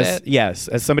confusion of it. Yes,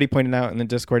 as somebody pointed out in the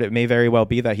Discord, it may very well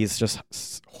be that he's just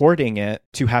hoarding it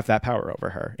to have that power over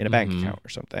her in a bank account or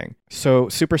something. So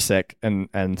super sick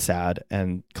and sad,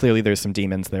 and clearly there's some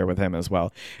demons there with him as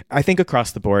well. I think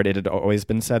across the board, it had always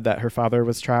been said that her father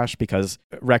was trash because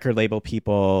record label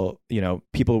people,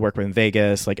 people who work with in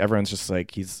Vegas, like, everyone's just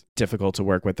like, he's difficult to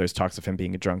work with. There's talks of him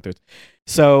being a drunk.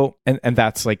 So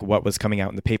that's like what was coming out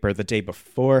in the paper the day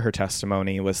before her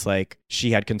testimony was like,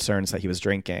 she had concerns that he was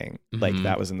drinking. Like,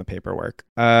 that was in the paperwork.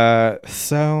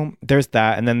 So there's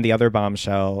that. And then the other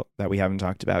bombshell that we haven't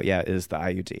talked about yet is the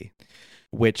IUD,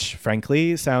 which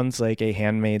frankly sounds like a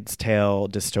Handmaid's Tale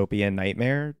dystopian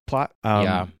nightmare plot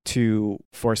to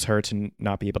force her to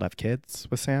not be able to have kids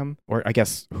with Sam. Or I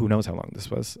guess, who knows how long this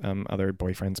was. Other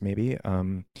boyfriends maybe.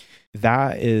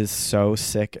 That is so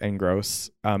sick and gross.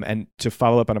 And to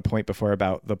follow up on a point before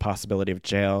about the possibility of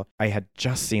jail, I had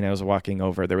just seen, I was walking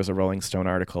over, there was a Rolling Stone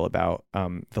article about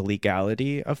the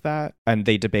legality of that. And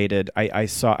they debated, I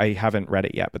haven't read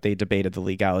it yet, but they debated the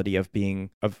legality of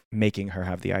making her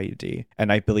have the IUD.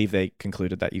 And I believe they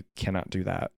concluded that you cannot do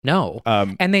that. No.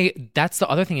 And that's the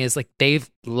other thing is, like, they've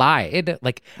lied.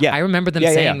 Like, I remember them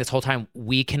saying this whole time,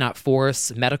 we cannot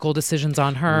force medical decisions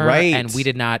on her. Right. And we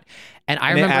did not. And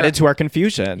I remember it added to our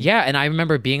confusion. Yeah. And I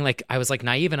remember being like, I was like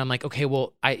naive and I'm like, okay,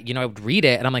 well, I would read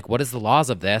it and I'm like, what is the laws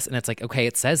of this? And it's like, okay,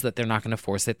 it says that they're not going to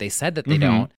force it. They said that they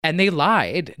don't. And they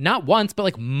lied, not once, but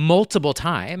like multiple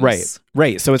times.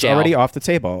 Right. So it's already off the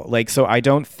table. Like, so I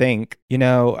don't think,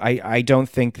 I don't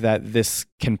think that this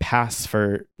can pass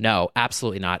for. No,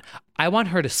 absolutely not. I want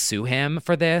her to sue him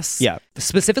for this. Yeah.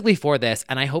 Specifically for this.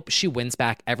 And I hope she wins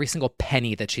back every single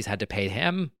penny that she's had to pay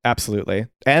him. Absolutely.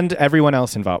 And everyone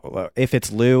else involved. If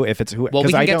it's Lou, if it's who. Well,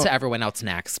 we can get to everyone else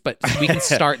next, but we can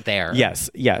start there. Yes.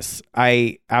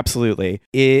 I absolutely.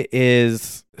 It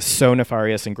is so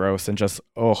nefarious and gross and just,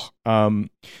 I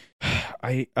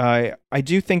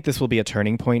do think this will be a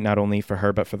turning point, not only for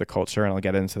her, but for the culture. And I'll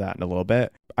get into that in a little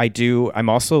bit. I'm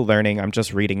also learning, I'm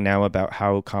just reading now about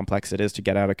how complex it is to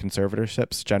get out of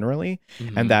conservatorships generally.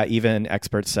 And that even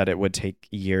experts said it would take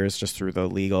years just through the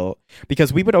legal,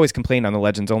 because we would always complain on the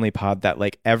Legends Only pod that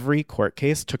like every court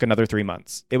case took another 3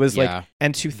 months. It was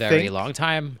very long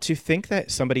time. To think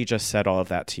that somebody just said all of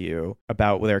that to you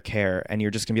about their care and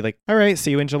you're just gonna be like, all right,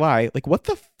 see you in July. Like, what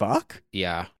the fuck?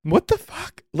 Yeah. What the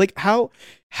fuck? Like, how?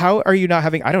 how are you not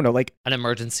having, I don't know, like an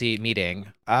emergency meeting?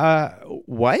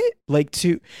 What?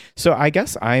 So I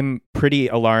guess I'm pretty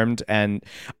alarmed, and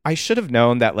I should have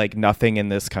known that like nothing in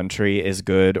this country is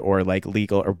good or like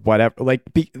legal or whatever. Like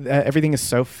everything is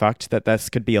so fucked that this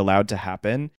could be allowed to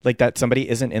happen. Like that somebody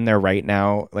isn't in there right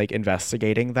now, like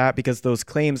investigating that, because those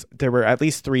claims, there were at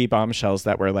least 3 bombshells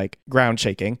that were like ground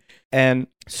shaking. And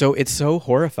so it's so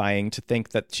horrifying to think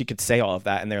that she could say all of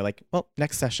that and they're like, well,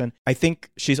 next session. I think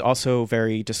she's also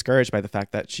very discouraged by the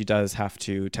fact that she does have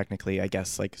to technically, I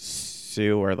guess, like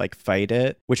sue or like fight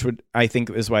it, which would, I think,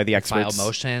 is why the experts file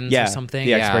motions or something.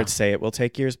 The experts say it will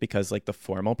take years, because like the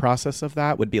formal process of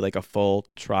that would be like a full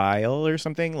trial or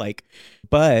something. Like,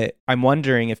 but I'm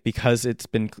wondering if because it's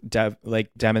been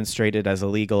demonstrated as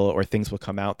illegal, or things will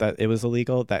come out that it was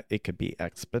illegal, that it could be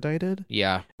expedited.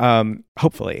 Yeah.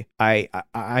 Hopefully.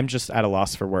 I'm just at a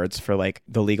loss for words for like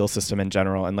the legal system in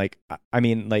general. And like, I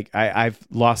mean, like I've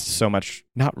lost so much,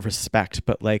 not respect,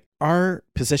 but like our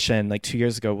position like 2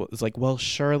 years ago was like, well,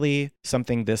 surely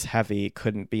something this heavy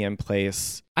couldn't be in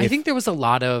place. I think there was a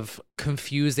lot of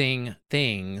confusing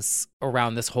things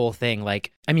around this whole thing.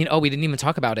 Like, I mean, we didn't even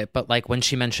talk about it, but like when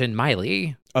she mentioned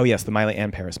Miley. Oh, yes, the Miley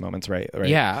and Paris moments, right?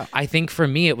 Yeah, I think for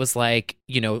me, it was like,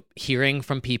 hearing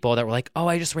from people that were like, oh,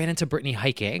 I just ran into Britney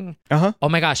hiking. Uh-huh. Oh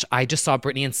my gosh, I just saw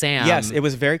Britney and Sam. Yes, it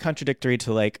was very contradictory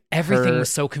to like everything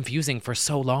was so confusing for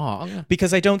so long.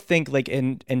 Because I don't think like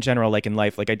in general, like in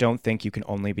life, like I don't think you can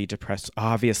only be depressed.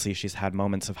 Obviously, she's had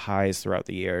moments of highs throughout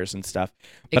the years and stuff.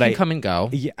 But it can come and go.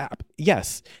 Yeah,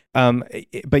 yes.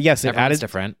 But yes, it added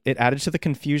to the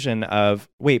confusion of,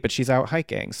 wait, but she's out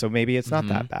hiking, so maybe it's not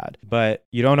that bad. But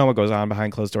you don't know what goes on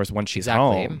behind closed doors once she's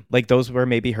home. Like those were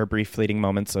maybe her brief fleeting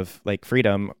moments of like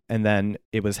freedom, and then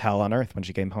it was hell on earth when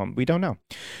she came home. We don't know.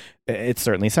 It's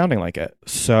certainly sounding like it.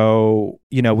 So,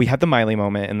 we had the Miley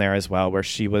moment in there as well, where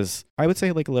she was, I would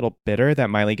say, like a little bitter that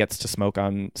Miley gets to smoke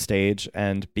on stage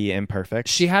and be imperfect.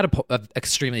 She had a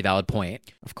extremely valid point.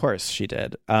 Of course she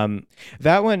did.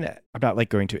 That one, I'm not like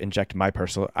going to inject my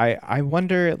personal, I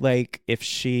wonder like if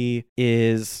she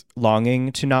is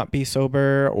longing to not be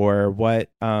sober, or what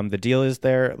the deal is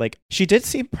there. Like she did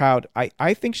seem proud.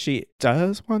 I think she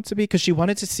does want to be, because she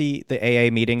wanted to see the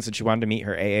AA meetings and she wanted to meet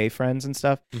her AA friends and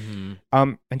stuff. Mm-hmm.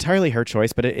 Entirely her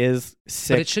choice, but it is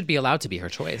sick. But it should be allowed to be her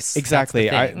choice. Exactly.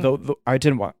 I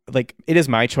didn't want, like, it is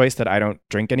my choice that I don't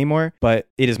drink anymore, but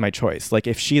it is my choice. Like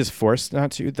if she is forced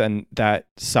not to, then that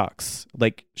sucks.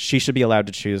 Like she should be allowed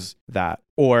to choose that.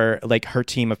 Or like her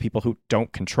team of people who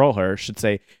don't control her should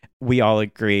say, we all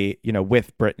agree,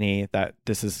 with Britney that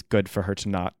this is good for her to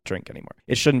not drink anymore.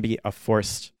 It shouldn't be a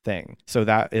forced thing. So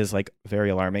that is like very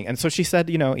alarming. And so she said,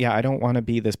 I don't want to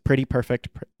be this pretty perfect.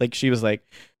 Like she was like,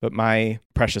 but my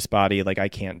precious body, like I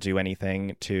can't do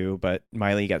anything to, but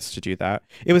Miley gets to do that.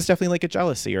 It was definitely like a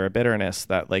jealousy or a bitterness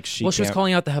that like she was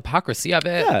calling out the hypocrisy of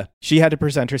it. Yeah. She had to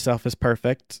present herself as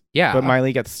perfect. Yeah. But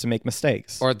Miley gets to make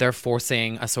mistakes. Or they're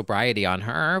forcing a sobriety on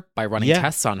her by running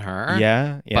tests on her.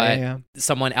 Yeah. But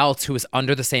someone else who is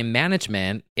under the same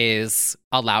management is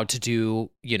allowed to do,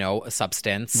 a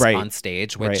substance on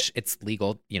stage, which it's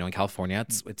legal, in California.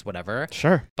 It's whatever.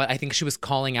 Sure. But I think she was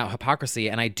calling out hypocrisy.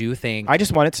 And I do think, I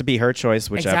just want it to be her choice,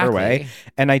 whichever way.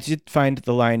 And I did find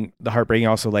the heartbreaking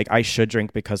also, like, I should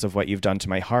drink because of what you've done to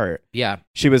my heart. Yeah.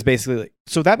 She was basically like,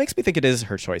 so that makes me think it is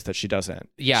her choice that she doesn't.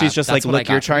 Yeah. She's just like, look,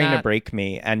 you're trying to break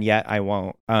me, and yet I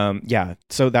won't. Yeah.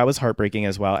 So that was heartbreaking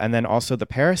as well. And then also the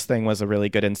Paris thing was a really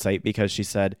good insight, because she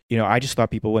said, I just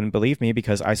thought people wouldn't believe me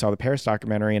because I saw the Paris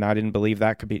documentary and I didn't believe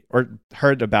that could be, or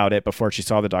heard about it before she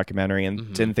saw the documentary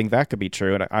and didn't think that could be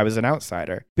true. And I was an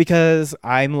outsider, because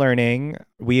I'm learning,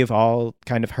 we have all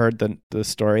kind of heard the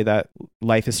story that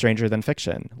life is stranger than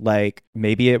fiction. Like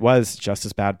maybe it was just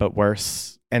as bad, but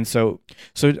worse. And so,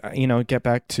 get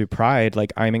back to pride.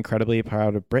 Like I'm incredibly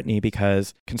proud of Britney,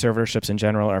 because conservatorships in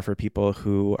general are for people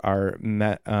who are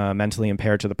mentally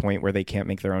impaired to the point where they can't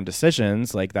make their own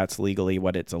decisions. Like that's legally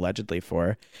what it's allegedly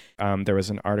for. There was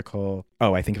an article,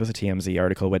 I think it was a TMZ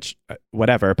article, which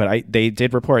whatever, but they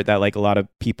did report that like a lot of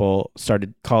people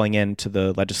started calling in to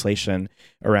the legislation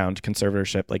around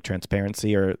conservatorship, like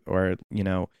transparency or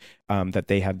that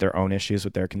they had their own issues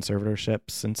with their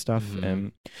conservatorships and stuff.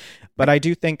 But I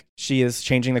do think she is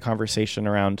changing the conversation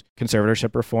around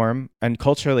conservatorship reform. And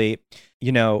culturally,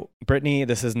 Britney,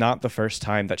 this is not the first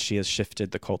time that she has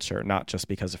shifted the culture, not just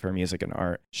because of her music and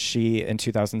art. She, in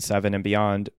 2007 and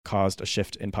beyond, caused a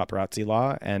shift in paparazzi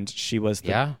law, and she was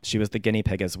the guinea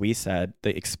pig, as we said,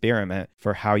 the experiment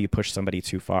for how you push somebody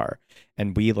too far.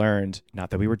 And we learned, not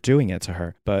that we were doing it to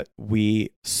her, but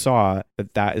we saw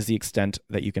that is the extent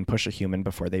that you can push a human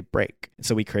before they break.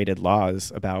 So we created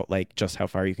laws about like just how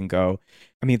far you can go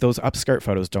I mean, those upskirt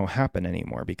photos don't happen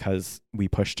anymore because we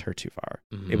pushed her too far.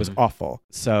 It was awful.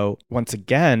 So once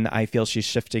again, I feel she's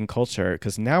shifting culture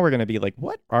because now we're going to be like,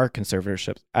 what are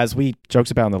conservatorships? As we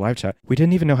joked about in the live chat, we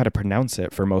didn't even know how to pronounce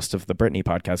it for most of the Britney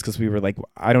podcast because we were like,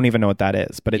 I don't even know what that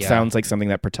is, but it sounds like something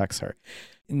that protects her.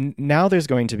 Now there's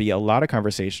going to be a lot of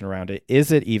conversation around it.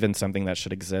 Is it even something that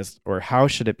should exist, or how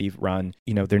should it be run?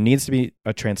 You know, there needs to be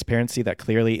a transparency that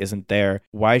clearly isn't there.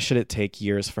 Why should it take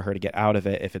years for her to get out of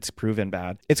it if it's proven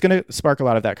bad? It's going to spark a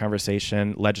lot of that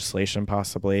conversation, legislation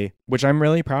possibly, which I'm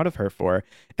really proud of her for.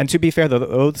 And to be fair, though,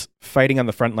 those fighting on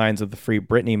the front lines of the Free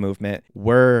Britney movement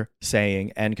were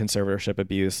saying end conservatorship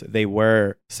abuse. They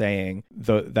were saying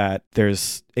that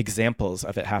there's examples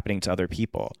of it happening to other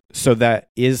people. So that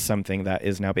is something that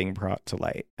is now being brought to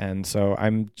light. And so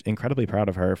I'm incredibly proud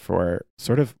of her for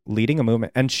sort of leading a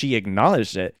movement. And she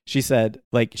acknowledged it. She said,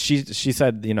 like, she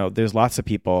said, you know, there's lots of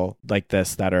people like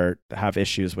this that have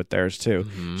issues with theirs too.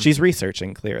 She's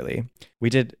researching clearly.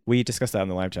 We discussed that in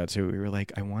the live chat too. We were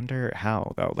like, I wonder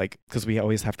how though, like, because we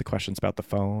always have the questions about the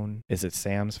phone. Is it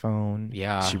Sam's phone?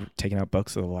 Yeah. Is she taking out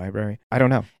books at the library? I don't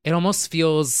know. It almost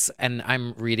feels, and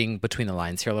I'm reading between the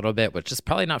lines here a little bit, which is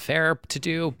probably not fair to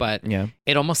do, but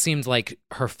it almost seemed like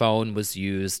her phone was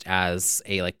used as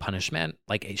a like punishment.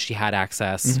 Like she had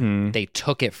access, they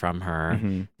took it from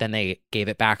her, then they gave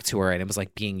it back to her, and it was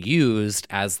like being used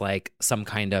as like some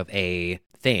kind of a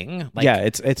thing. Like,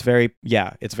 it's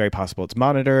very possible it's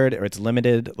monitored or it's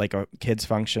limited, like a kid's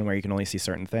function where you can only see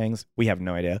certain things. We have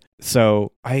no idea.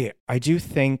 So I do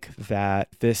think that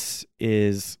this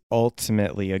is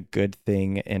ultimately a good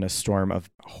thing in a storm of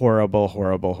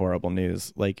horrible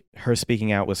news. Like, her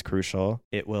speaking out was crucial.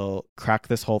 It will crack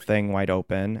this whole thing wide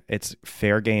open. It's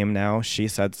fair game now. She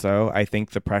said so. I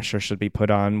think the pressure should be put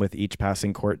on with each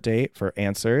passing court date for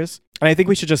answers. And I think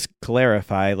we should just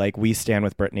clarify, like, we stand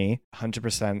with Britney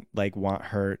 100%, like, want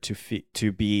her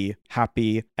to be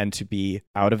happy and to be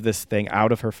out of this thing,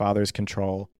 out of her father's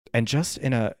control. And just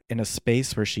in a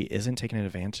space where she isn't taken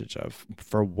advantage of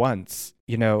for once.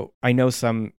 You know, I know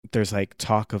there's like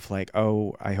talk of like,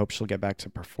 oh, I hope she'll get back to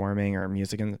performing or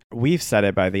music. And we've said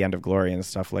it by the end of Glory and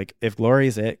stuff. Like, if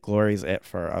Glory's it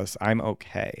for us. I'm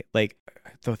okay. Like,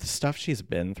 the stuff she's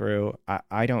been through,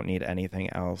 I don't need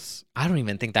anything else. I don't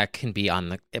even think that can be on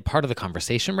the part of the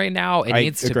conversation right now. It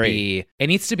needs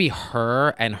to be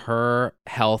her and her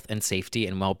health and safety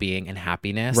and well-being and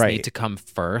happiness need to come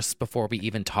first before we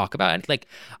even talk about it. Like,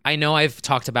 I know I've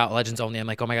talked about Legends Only. I'm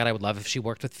like, oh my God, I would love if she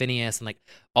worked with Finneas, and like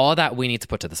all of that we need to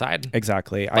put to the side.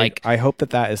 Exactly. Like, I hope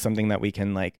that is something that we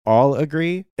can like all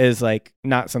agree is like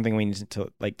not something we need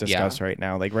to like discuss right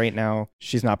now. Like, right now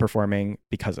she's not performing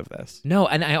because of this. No,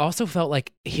 and I also felt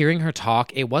like hearing her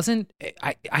talk, it wasn't,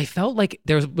 I felt like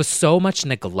there was so much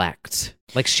neglect.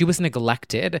 Like, she was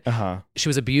neglected. She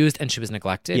was abused and she was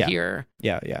neglected here.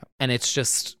 Yeah. And it's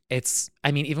just,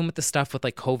 I mean, even with the stuff with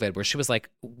like COVID, where she was like,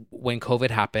 when COVID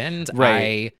happened,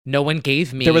 no one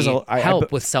gave me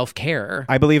help with self-care.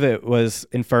 I believe it was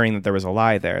inferring that there was a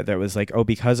lie there. There was like, oh,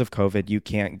 because of COVID, you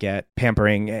can't get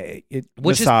pampering,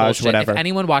 which massage, is bullshit. whatever. If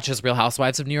anyone watches Real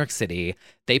Housewives of New York City,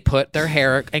 they put their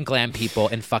hair and glam people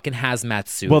in fucking hazmat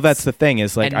suits. Well, that's the thing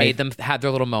is like, and made them have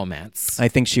their little moments. I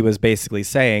think she was basically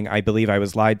saying, I believe I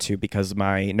was lied to because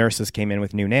my nurses came in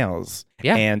with new nails.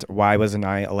 Yeah. And why wasn't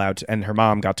I allowed to? And her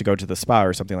mom got to go to the spa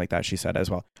or something like that, she said as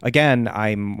well. Again,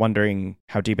 I'm wondering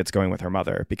how deep it's going with her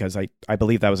mother, because I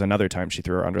believe that was another time she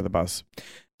threw her under the bus.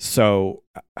 So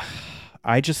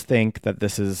I just think that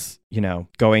this is, you know,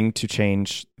 going to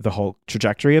change the whole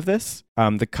trajectory of this.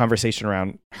 The conversation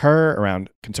around her, around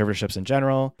conservatorships in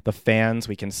general, the fans,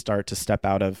 we can start to step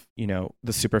out of, you know,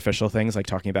 the superficial things like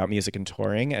talking about music and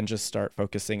touring and just start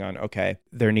focusing on, okay,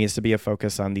 there needs to be a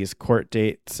focus on these court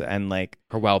dates and like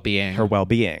her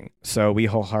well-being. So we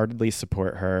wholeheartedly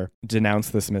support her,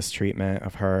 denounce this mistreatment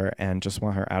of her, and just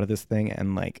want her out of this thing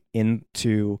and like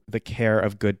into the care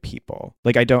of good people.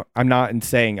 Like, I'm not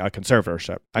saying a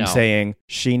conservatorship. I'm saying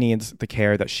she needs the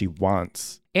care that she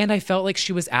wants. And I felt like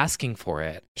she was asking for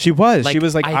it. She was. She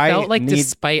was like, I felt like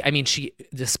despite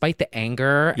the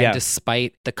anger and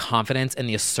despite the confidence and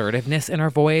the assertiveness in her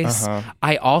voice,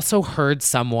 I also heard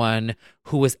someone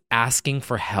who was asking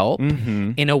for help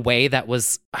in a way that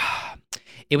was...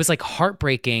 it was like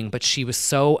heartbreaking, but she was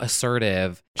so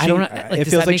assertive. I don't know. Like, it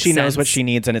feels like she knows what she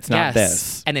needs, and it's not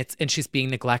this. And she's being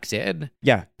neglected.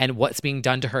 Yeah. And what's being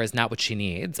done to her is not what she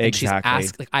needs. And she's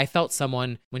asked. Like, I felt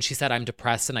someone when she said, "I'm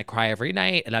depressed and I cry every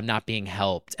night, and I'm not being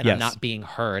helped, and I'm not being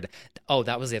heard." Oh,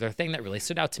 that was the other thing that really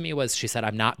stood out to me was she said,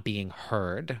 "I'm not being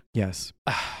heard." Yes.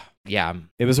 Yeah.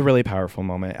 It was a really powerful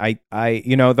moment.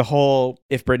 The whole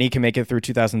if Britney can make it through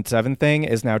 2007 thing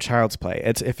is now child's play.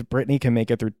 It's if Britney can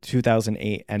make it through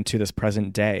 2008 and to this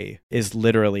present day is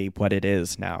literally what it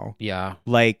is now. Yeah.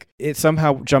 Like it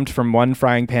somehow jumped from one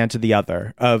frying pan to the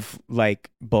other of like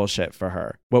bullshit for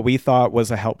her. What we thought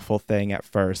was a helpful thing at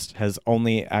first has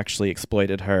only actually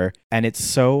exploited her. And it's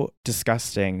so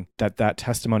disgusting that that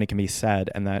testimony can be said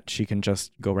and that she can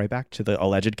just go right back to the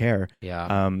alleged care.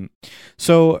 Yeah.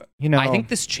 So, I think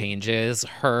this changes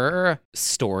her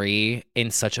story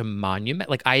in such a monument.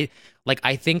 I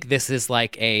think this is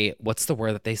like what's the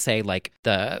word that they say? Like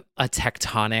a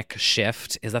tectonic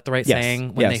shift. Is that the right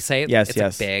saying? When they say it's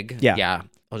like big. Yeah.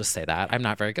 I'll just say that. I'm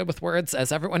not very good with words,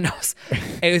 as everyone knows.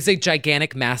 It was a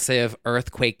gigantic, massive,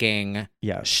 earthquaking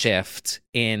shift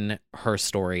in her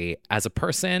story as a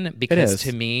person. Because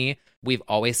to me, we've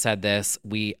always said this.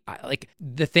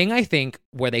 The thing I think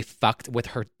where they fucked with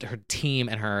her team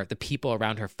and the people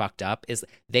around her fucked up is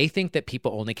they think that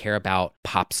people only care about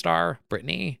pop star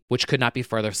Britney, which could not be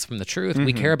further from the truth.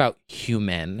 We care about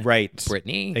human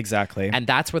Britney. Exactly. And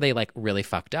that's where they like really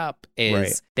fucked up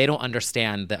is they don't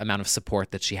understand the amount of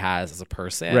support that she has as a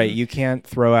person. Right. You can't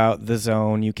throw out The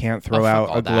Zone. You can't throw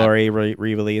out a Glory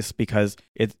re-release because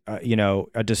it's,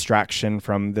 a distraction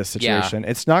from this situation.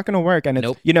 It's not going to work. And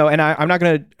it's, and I'm not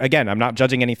going to, again, I'm not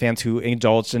judging any fans who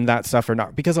indulged in that stuff or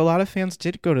not, because a lot of fans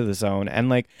did go to The Zone. And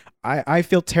like, I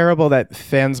feel terrible that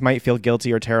fans might feel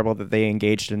guilty or terrible that they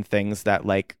engaged in things that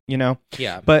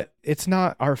but it's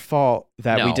not our fault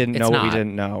that we didn't know what we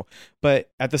didn't know.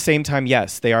 But at the same time,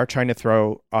 yes, they are trying to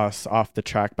throw us off the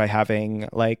track by having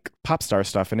like pop star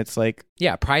stuff. And it's like,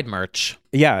 Pride merch.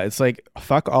 Yeah, it's like,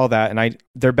 fuck all that. And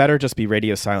there better just be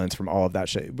radio silence from all of that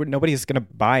shit. Nobody's going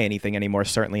to buy anything anymore,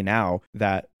 certainly now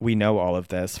that we know all of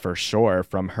this for sure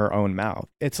from her own mouth.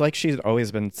 It's like she's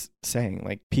always been saying,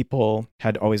 like, people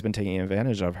had always been taking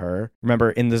advantage of her.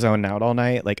 Remember, In the Zone Out All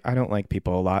Night? Like, I don't like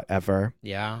people a lot ever.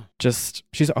 Yeah. Just,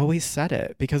 she's always said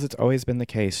it because it's always been the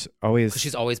case. Always.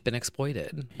 She's always been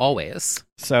exploited. Always.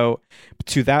 So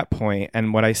to that point,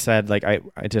 and what I said, like I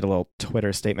did a little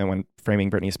Twitter statement when Framing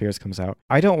Britney Spears comes out.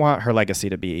 I don't want her legacy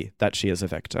to be that she is a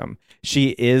victim.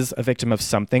 She is a victim of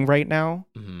something right now.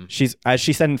 Mm-hmm. She's, as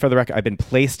she said, and for the record, I've been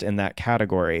placed in that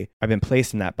category. I've been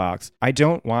placed in that box. I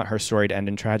don't want her story to end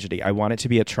in tragedy. I want it to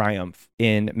be a triumph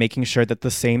in making sure that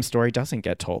the same story doesn't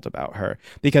get told about her.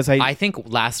 Because I think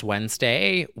last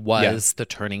Wednesday was the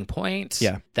turning point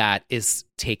that is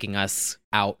taking us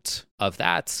out of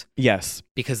that. Yes.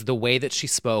 Because the way that she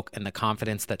spoke and the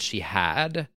confidence that she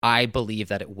had, I believe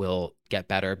that it will get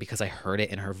better because I heard it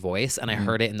in her voice and I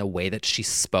heard it in the way that she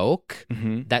spoke,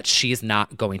 that she's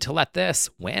not going to let this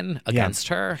win against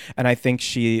her. And I think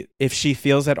if she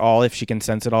feels at all, if she can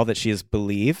sense at all that she is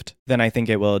believed, then I think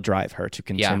it will drive her to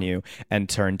continue and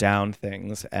turn down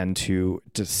things and to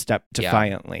step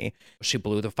defiantly. She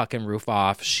blew the fucking roof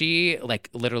off. She, like,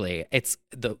 literally, it's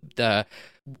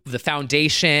the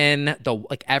foundation,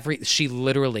 she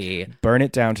literally burn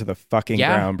it down to the fucking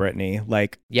ground, Britney.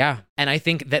 And I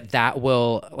think that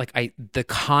will, the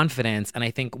confidence. And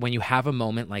I think when you have a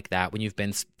moment like that, when you've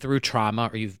been through trauma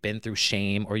or you've been through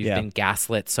shame or you've been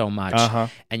gaslit so much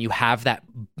and you have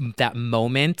that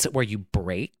moment where you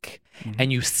break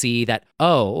and you see that,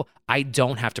 oh, I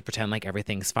don't have to pretend like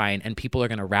everything's fine and people are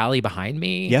going to rally behind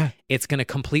me. Yeah. It's going to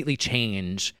completely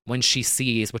change when she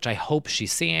sees, which I hope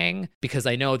she's seeing, because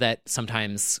I know that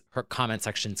sometimes her comment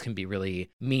sections can be really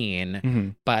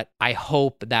mean, but I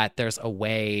hope that there's a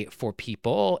way for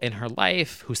people in her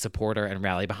life who support her and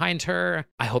rally behind her.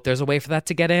 I hope there's a way for that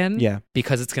to get in. Yeah.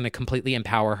 Because it's going to completely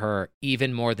empower her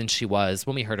even more than she was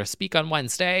when we heard her speak on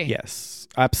Wednesday. Yes,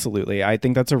 absolutely. I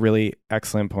think that's a really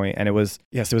excellent point. And it was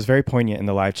very poignant in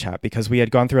the live chat because we had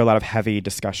gone through a lot of heavy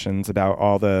discussions about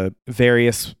all the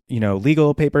various,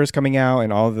 legal papers coming out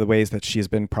and all of the ways that she's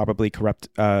been probably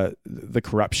the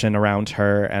corruption around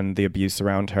her and the abuse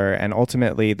around her. And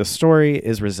ultimately the story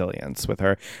is resilience with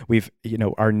her. We've,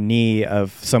 our knee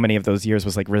of so many of those years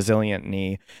was like resilient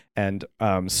knee and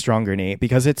stronger knee,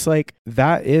 because it's like,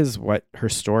 that is what her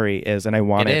story is. And I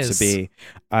want it to be.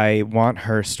 I want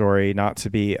her story not to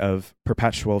be of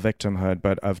perpetual victimhood,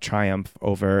 but of triumph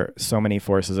over so many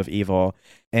forces of evil.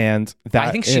 And that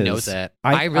I think she knows it.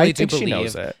 I really do believe she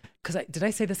knows it. Because did I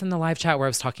say this in the live chat where I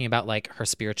was talking about like her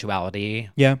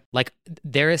spirituality? Yeah. Like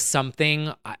there is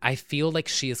something, I feel like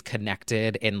she is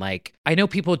connected in like, I know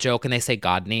people joke and they say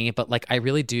God-ny, but like I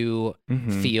really do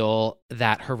feel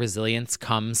that her resilience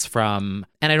comes from,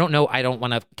 and I don't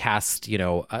want to cast,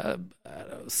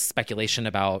 speculation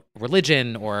about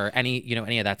religion or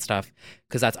any of that stuff,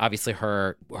 because that's obviously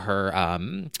her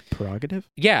prerogative.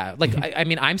 Yeah, like I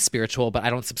mean, I'm spiritual, but I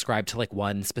don't subscribe to like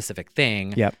one specific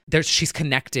thing. Yep. She's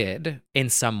connected in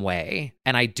some way,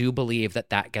 and I do believe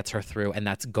that gets her through, and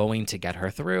that's going to get her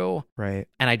through. Right.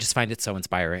 And I just find it so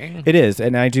inspiring. It is,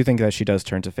 and I do think that she does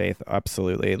turn to faith.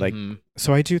 Absolutely. Like,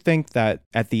 so I do think that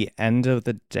at the end of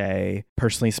the day,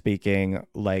 personally speaking,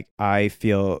 like I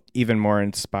feel even more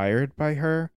inspired by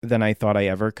her than I thought I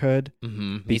ever could.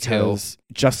 Me too.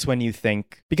 Just when you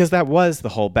think, because that was the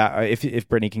whole if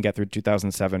Britney can get through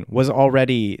 2007 was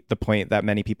already the point that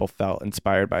many people felt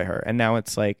inspired by her, and now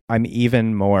it's like I'm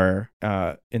even more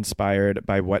inspired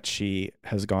by what she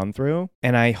has gone through,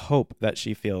 and I hope that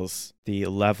she feels the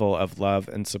level of love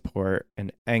and support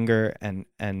and anger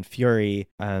and fury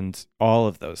and all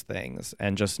of those things,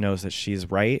 and just knows that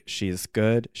she's right, she's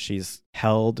good, she's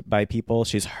held by people,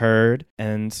 she's heard,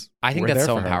 and I think that's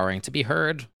so empowering to be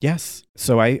heard. Yes.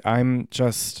 So I'm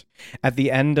just at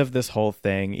the end of this whole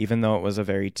thing, even though it was a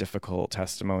very difficult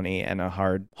testimony and a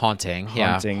haunting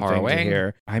thing to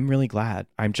hear, I'm really glad.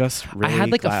 I'm just really I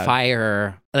had like glad. a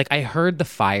fire. Like I heard the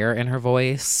fire in her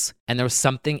voice, and there was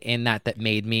something in that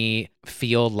made me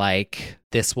feel like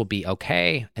this will be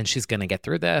okay and she's going to get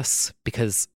through this,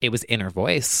 because it was in her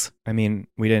voice. I mean,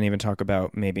 we didn't even talk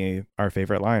about maybe our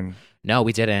favorite line. No,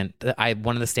 we didn't.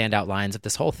 One of the standout lines of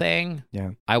this whole thing.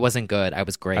 Yeah. I wasn't good. I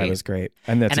was great. I was great.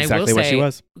 And that's exactly what she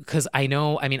was. Because I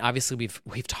know, I mean, obviously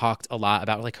we've talked a lot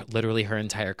about like literally her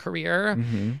entire career.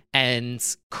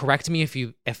 And correct me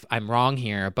if I'm wrong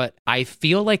here, but I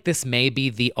feel like this may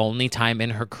be the only time in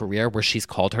her career where she's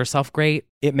called herself great.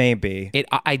 It may be.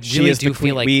 I really do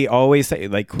feel like we always say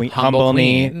like queen,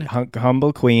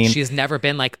 humble queen. She's never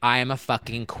been like, I am a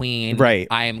fucking queen. Right.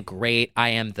 I am great. I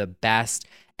am the best.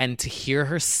 And to hear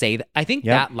her say that, I think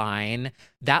that line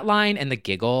and the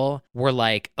giggle were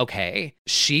like, okay,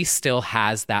 she still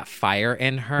has that fire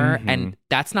in her, and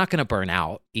that's not going to burn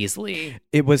out easily.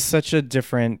 It was such a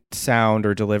different sound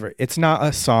or delivery. It's not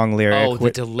a song lyric. Oh,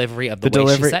 the delivery of the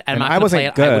way she said. And I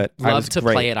wasn't good. I would love to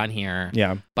play it on here.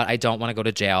 Yeah, but I don't want to go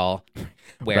to jail,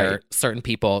 where certain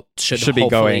people should be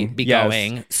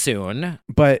going soon.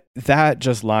 But that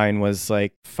just line was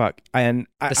like, fuck. And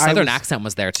the Southern accent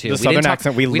was there too. The Southern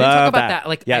accent, we didn't love talk about that.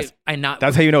 Like, yes.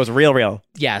 That's how you know it's real.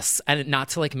 Yes, and not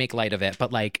to like make light of it,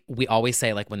 but like we always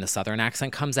say, like when the Southern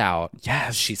accent comes out,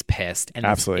 yes, she's pissed. And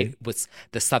absolutely, it was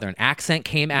the Southern accent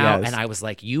came out, and I was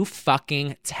like, you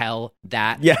fucking tell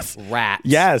that rat.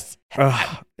 Yes.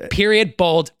 Period,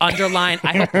 bold, underline.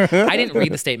 I didn't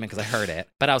read the statement because I heard it,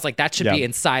 but I was like, that should be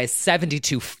in size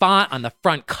 72 font on the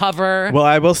front cover. Well,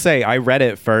 I will say I read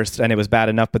it first and it was bad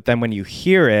enough, but then when you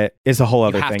hear it, it's a whole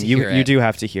other thing. You do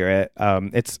have to hear it.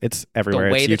 It's everywhere.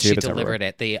 The way it's that YouTube, she delivered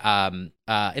it, the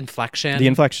inflection. The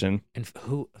inflection.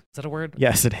 Who is that a word?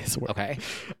 Yes, it is a word.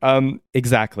 Okay.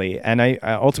 Exactly, and I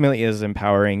ultimately is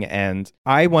empowering, and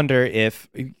I wonder if.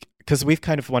 Because we've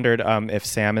kind of wondered if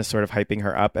Sam is sort of hyping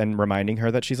her up and reminding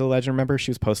her that she's a Legend member. She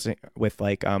was posting with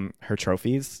like her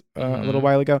trophies a little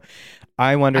while ago.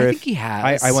 I think he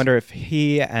has. I wonder if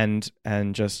he and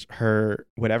just her,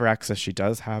 whatever access she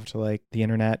does have to like the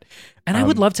internet. And I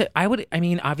would love to. I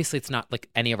mean, obviously it's not like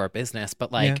any of our business,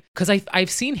 but like, because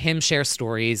I've seen him share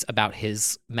stories about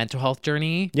his mental health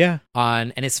journey. Yeah.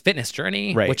 And his fitness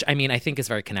journey, which I mean, I think is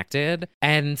very connected.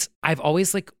 And I've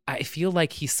always like, I feel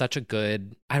like he's such a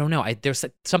good, I don't know. There's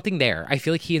something there. I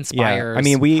feel like he inspires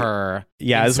her.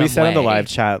 Yeah, as we said in the live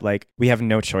chat, like we have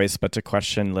no choice but to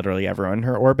question literally everyone in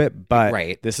her orbit. But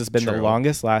this has been the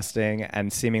longest lasting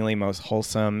and seemingly most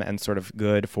wholesome and sort of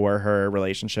good for her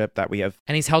relationship that we have.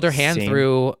 And he's held her hand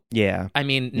through. Yeah. I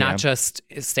mean, not just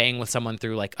staying with someone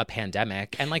through like a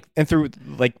pandemic and through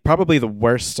like probably the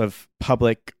worst of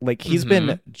public, like he's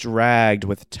been dragged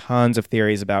with tons of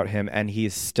theories about him and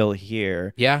he's still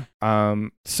here. Yeah.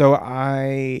 So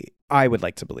I would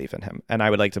like to believe in him, and I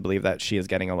would like to believe that she is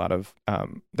getting a lot of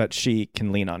that she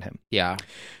can lean on him. Yeah.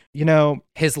 You know,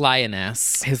 his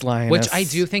lioness, which I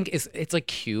do think it's like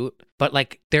cute, but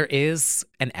like there is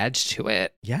an edge to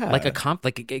it. Yeah. Like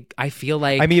I feel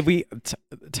like, I mean,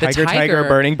 tiger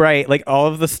burning bright, like all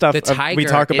of the stuff we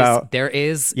talk about.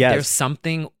 There's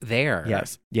something there.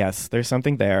 Yes, there's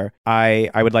something there. I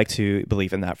would like to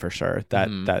believe in that for sure,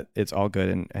 that it's all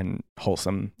good and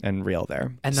wholesome and real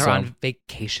there. And they're on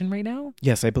vacation right now?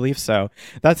 Yes, I believe so.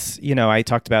 That's, I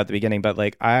talked about at the beginning, but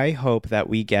like I hope that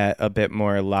we get a bit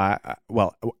more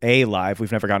a live.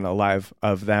 We've never gotten a live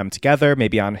of them together,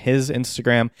 maybe on his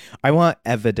Instagram. I want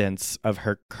evidence of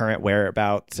her current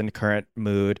whereabouts and current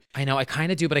mood. I know, I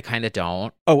kind of do, but I kind of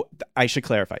don't. Oh, I should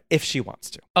clarify, if she wants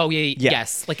to. Oh, yeah.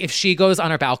 Yes. Like if she goes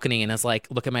on her balcony and is like,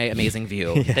 look at my amazing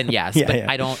view, then yes. But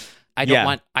I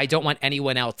don't want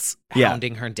anyone else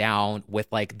hounding her down with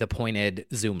like the pointed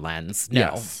zoom lens. No.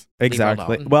 Yes.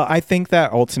 Exactly. Well, I think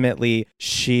that ultimately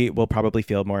she will probably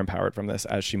feel more empowered from this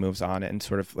as she moves on and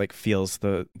sort of like feels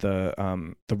the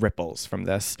ripples from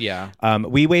this. Yeah.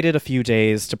 We waited a few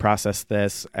days to process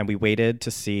this, and we waited to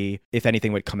see if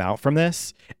anything would come out from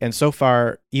this. And so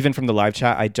far, even from the live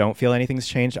chat, I don't feel anything's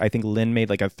changed. I think Lynn made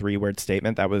like a 3-word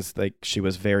statement that was like she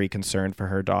was very concerned for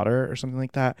her daughter or something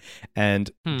like that.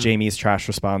 And Jamie's trash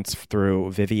response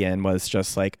through Vivian was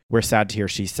just like, "We're sad to hear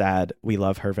she's sad. We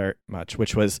love her very much,"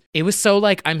 which was. It was so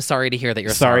like, I'm sorry to hear that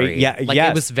you're sorry. Yeah, like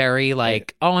yes. It was very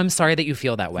like, oh, I'm sorry that you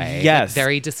feel that way. Yes. Like,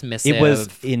 very dismissive. It was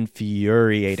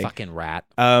infuriating. Fucking rat.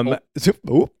 And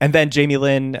then Jamie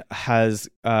Lynn has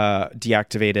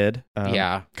deactivated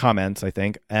comments, I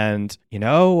think. And,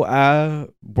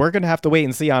 we're going to have to wait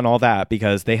and see on all that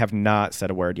because they have not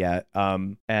said a word yet.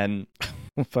 And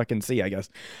we'll fucking see, I guess.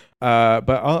 But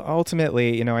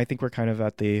ultimately, I think we're kind of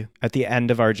at the end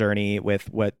of our journey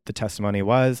with what the testimony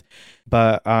was.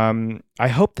 But I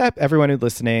hope that everyone who's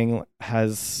listening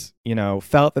has,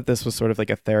 felt that this was sort of like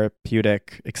a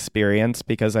therapeutic experience,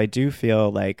 because I do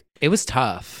feel like it was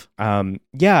tough. And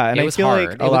it I was feel hard.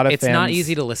 like a lot of it's fans... not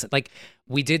easy to listen. Like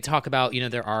we did talk about,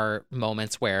 there are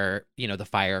moments where, the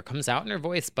fire comes out in her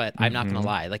voice, but I'm not going to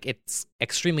lie. Like it's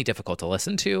extremely difficult to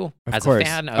listen to as a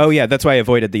fan of... Oh yeah, that's why I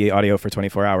avoided the audio for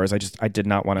 24 hours. I did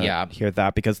not want to hear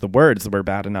that because the words were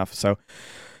bad enough. So,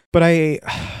 but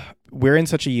we're in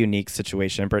such a unique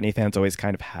situation. Britney fans always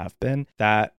kind of have been,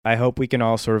 that I hope we can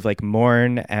all sort of like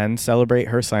mourn and celebrate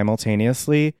her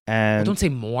simultaneously. And don't say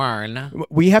mourn.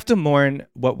 We have to mourn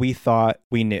what we thought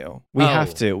we knew. We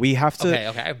have to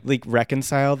like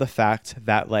reconcile the fact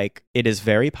that like it is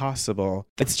very possible.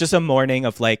 It's just a mourning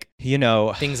of like,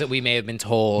 things that we may have been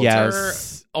told.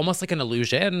 Yes. Or almost like an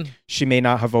illusion. She may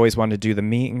not have always wanted to do the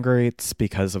meet and greets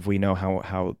because of, we know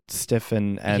how stiff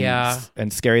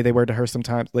and scary they were to her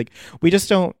sometimes. Like, we just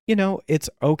don't, it's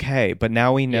okay. But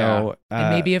now we know.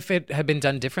 And maybe if it had been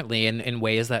done differently in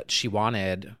ways that she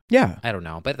wanted. Yeah. I don't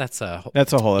know. But that's a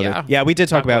whole other. Yeah, we did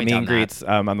talk about meet and greets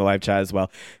on the live chat as well.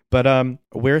 But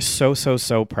we're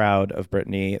so proud of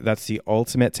Britney. That's the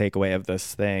ultimate takeaway of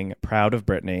this thing. Proud of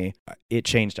Britney. It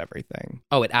changed everything.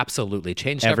 Oh, it absolutely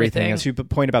changed everything. As you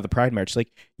point about the Pride March,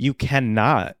 like you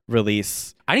cannot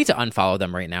release... I need to unfollow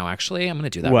them right now, actually. I'm going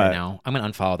to do that right now. I'm going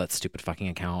to unfollow that stupid fucking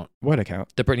account. What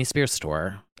account? The Britney Spears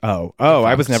store. Oh,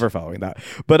 I was never following that.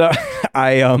 But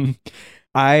I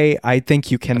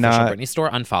think you cannot... Official Britney store,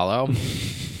 unfollow.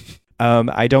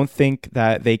 I don't think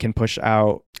that they can push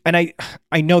out... And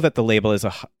I know that the label is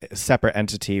a separate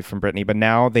entity from Britney, but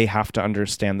now they have to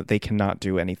understand that they cannot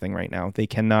do anything right now. They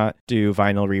cannot do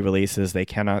vinyl re-releases. They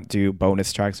cannot do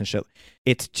bonus tracks and shit.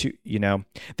 It's too,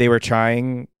 they were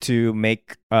trying to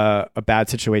make a bad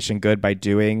situation good by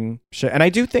doing shit. And I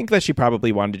do think that she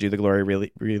probably wanted to do the Glory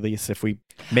release if we,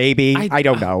 maybe, I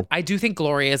don't know. I do think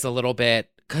Glory is a little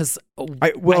bit... Because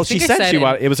she said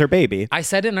it was her baby. I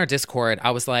said in our Discord,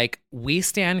 I was like, we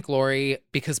stand Glory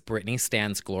because Britney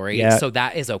stands Glory. Yeah. So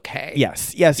that is okay.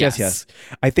 Yes.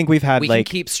 I think we can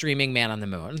keep streaming Man on the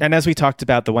Moon. And as we talked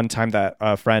about the one time that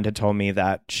a friend had told me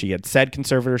that she had said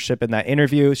conservatorship in that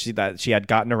interview, that she had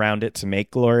gotten around it to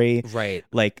make Glory. Right.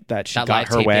 Like that she got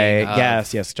her way.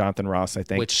 Yes, Jonathan Ross, I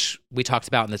think. Which we talked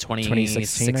about in the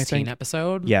 2016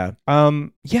 episode. Yeah.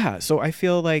 So I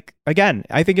feel like, again,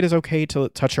 I think it is okay to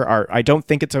touch her art. I don't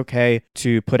think it's okay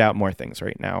to put out more things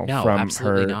right now from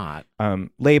absolutely her not.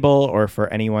 Label or for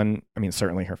anyone. I mean,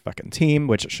 certainly her fucking team,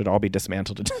 which should all be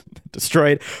dismantled and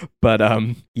destroyed. But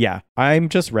I'm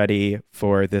just ready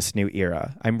for this new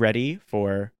era. I'm ready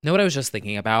for... Know what I was just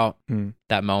thinking about?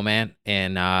 That moment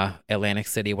in Atlantic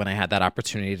City when I had that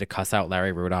opportunity to cuss out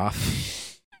Larry Rudolph.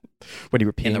 When you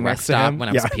were peeing in the rest stop when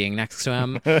I was peeing next to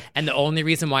him. And the only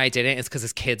reason why I didn't is because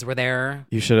his kids were there.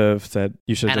 You should have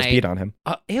just peed on him.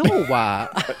 Ew.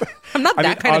 I'm not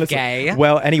that kind honestly, of gay.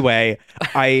 Well, anyway,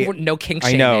 no kink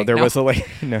shaming. I know there was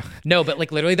a No, but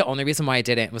like literally the only reason why I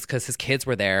didn't was because his kids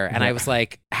were there, and I was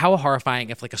like, how horrifying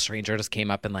if like a stranger just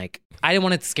came up and like I didn't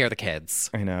want to scare the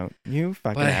kids. I know, you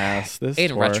fucking ass. This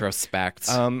in retrospect.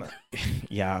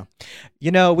 Yeah.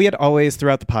 We had always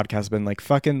throughout the podcast been like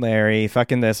fucking Larry,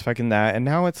 fucking this, fucking that, and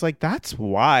now it's like that's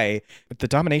why the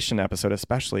Domination episode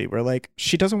especially, we're like,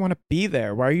 she doesn't want to be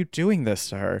there. Why are you doing this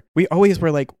to her? We always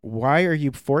were like, why are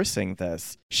you forcing experiencing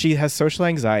this. She has social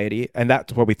anxiety, and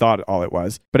that's what we thought all it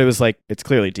was. But it was like, it's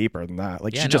clearly deeper than that.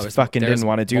 Like, she just fucking didn't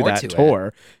want to do that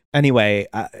tour. Anyway,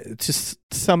 to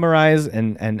summarize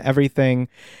and everything,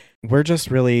 we're just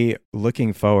really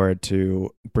looking forward to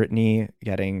Britney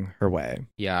getting her way.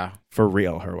 Yeah. For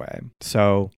real, her way.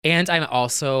 So. And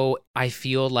I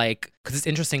feel like, because it's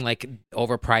interesting, like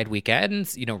over Pride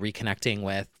weekends, you know, reconnecting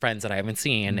with friends that I haven't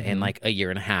seen in like a year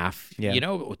and a half, you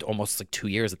know, almost like 2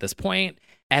 years at this point.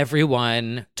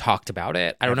 Everyone talked about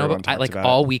it. I don't know, like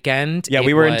all weekend. Yeah,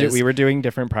 we were doing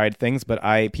different Pride things, but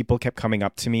people kept coming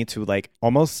up to me to like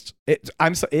almost. It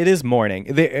is mourning.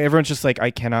 Everyone's just like,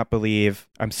 I cannot believe.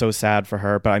 I'm so sad for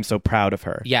her, but I'm so proud of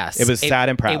her. Yes, it was sad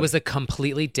and proud. It was a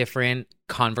completely different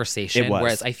conversation.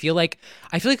 Whereas I feel like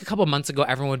a couple of months ago,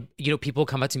 everyone would, you know, people would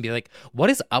come up to me and be like, what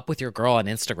is up with your girl on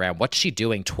Instagram? What's she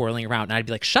doing twirling around? And I'd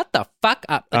be like, shut the fuck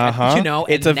up. Like, you know,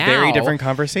 it's a very different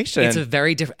conversation. It's a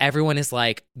very different. Everyone is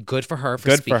like, good for her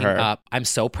for speaking up. I'm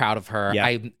so proud of her. Yeah.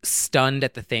 I'm stunned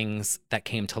at the things that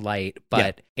came to light,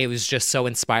 but it was just so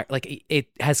inspired. Like it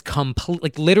has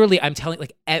like literally, I'm telling,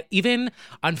 like even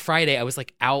on Friday, I was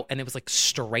like out and it was like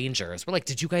strangers. We're like,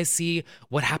 did you guys see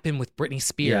what happened with Britney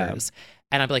Spears? Yeah.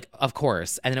 And I'd be like, of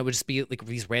course. And then it would just be like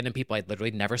these random people I'd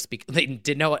literally never speak. They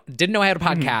didn't know I had a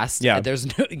podcast. Yeah.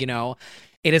 There's no, you know,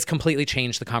 it has completely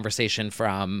changed the conversation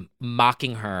from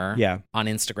mocking her on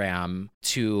Instagram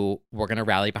to we're going to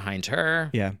rally behind her.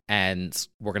 Yeah. And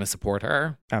we're going to support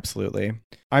her. Absolutely.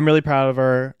 I'm really proud of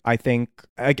her. I think,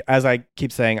 as I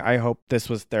keep saying, I hope this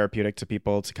was therapeutic to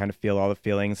people to kind of feel all the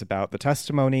feelings about the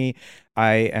testimony.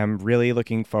 I am really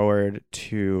looking forward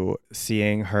to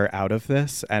seeing her out of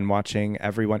this and watching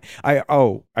everyone. I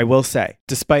will say,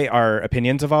 despite our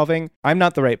opinions evolving, I'm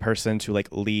not the right person to like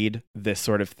lead this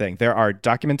sort of thing. There are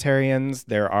documentarians,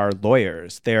 there are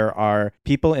lawyers, there are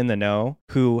people in the know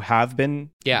who have been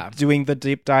doing the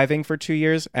deep diving for 2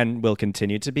 years and will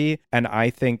continue to be. And I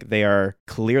think they are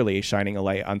clearly shining a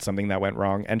light on something that went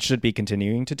wrong and should be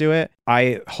continuing to do it.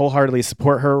 I wholeheartily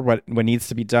support her, what needs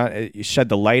to be done, shed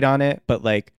the light on it. But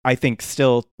like, I think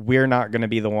still we're not going to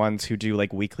be the ones who do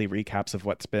like weekly recaps of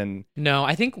what's been. No,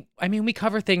 I mean, we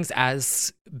cover things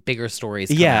as bigger stories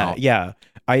come out. Yeah.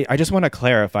 I just want to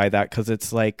clarify that because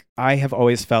it's like, I have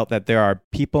always felt that there are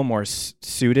people more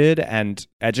suited and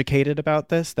educated about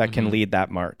this that can lead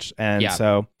that march. And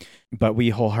so, but we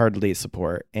wholeheartedly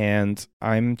support. And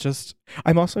I'm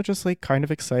also just like kind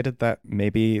of excited that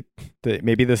maybe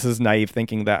this is naive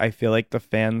thinking that I feel like the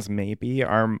fans maybe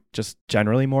are just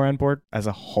generally more on board as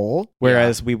a whole.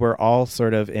 Whereas we were all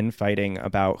sort of infighting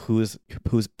about who's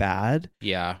bad.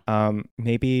 Yeah.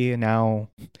 Maybe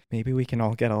we can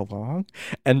all get along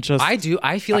and just. I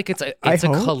feel like it's a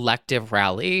collective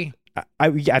rally.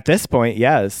 At this point,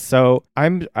 yes. So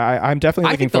I'm definitely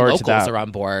looking forward to that. I think the locals are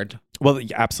on board. Well,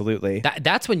 yeah, absolutely.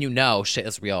 That's when you know shit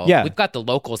is real. Yeah. We've got the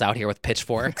locals out here with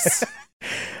pitchforks.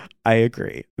 I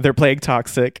agree. They're playing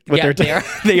Toxic. But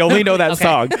they only know that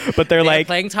song. But they're like,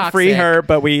 playing Toxic. Free her,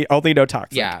 but we only know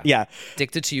Toxic. Yeah.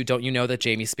 Addicted to You. Don't you know that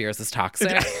Jamie Spears is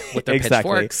toxic with their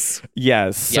pitchforks?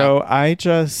 Yes. Yeah. So I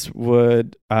just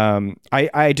would,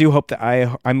 I do hope that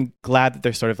I'm glad that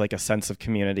there's sort of like a sense of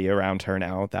community around her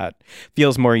now that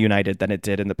feels more united than it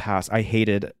did in the past. I've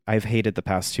hated the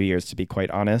past 2 years, to be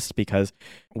quite honest, because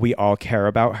we all care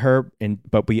about her,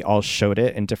 but we all showed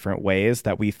it in different ways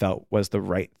that we felt was the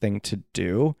right thing to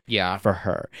do for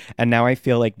her. And now I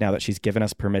feel like now that she's given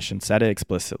us permission, said it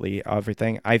explicitly,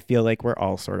 everything, I feel like we're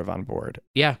all sort of on board.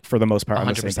 Yeah. For the most part 100%.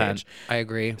 On the same page. I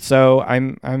agree. So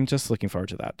I'm just looking forward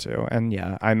to that too. And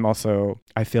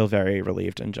I feel very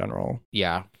relieved in general.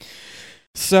 Yeah.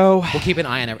 So we'll keep an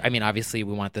eye on it. I mean, obviously,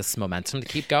 we want this momentum to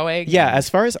keep going. Yeah, as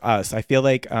far as us, I feel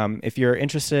like if you're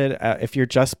interested, if you're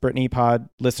just Britney Pod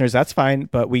listeners, that's fine.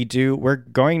 But we're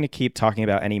going to keep talking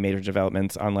about any major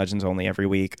developments on Legends Only every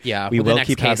week. Yeah, we will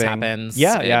keep having. Happens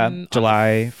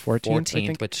July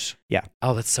 14th, which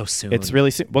oh, that's so soon. It's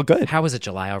really soon. Well, good. How is it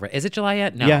July already? Is it July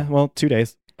yet? No. Yeah, well, 2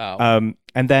 days. Oh.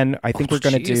 And then I think we're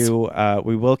going to do,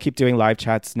 we will keep doing live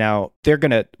chats. Now,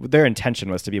 their intention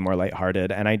was to be more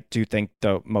lighthearted, and I do think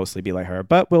they'll mostly be lighthearted,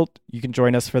 but you can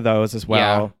join us for those as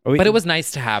well. Yeah. But it was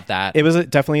nice to have that. It was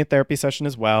definitely a therapy session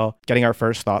as well, getting our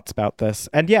first thoughts about this.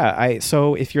 And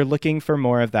so if you're looking for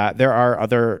more of that, there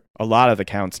are a lot of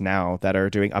accounts now that are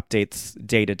doing updates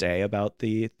day to day about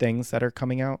the things that are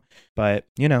coming out. But,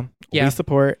 we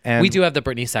support. And we do have the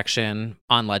Britney section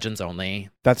on Legends Only.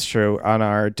 That's true. On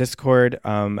our Discord,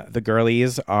 the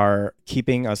girlies are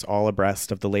keeping us all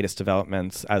abreast of the latest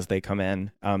developments as they come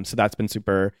in. So that's been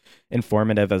super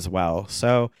informative as well.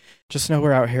 So just know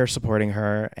we're out here supporting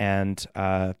her, and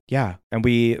and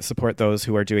we support those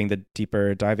who are doing the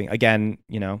deeper diving. Again,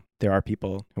 there are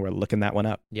people who are looking that one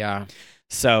up. Yeah.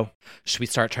 So should we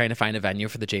start trying to find a venue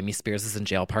for the Jamie Spears is in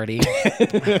jail party?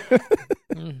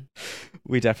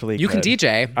 We definitely You can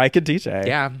DJ. I could DJ.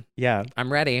 Yeah. Yeah.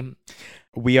 I'm ready.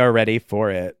 We are ready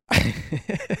for it.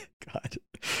 God.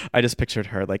 I just pictured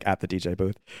her like at the DJ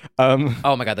booth. Oh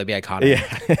my God, that'd be iconic.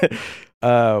 Yeah.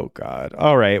 Oh God.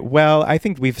 All right. Well, I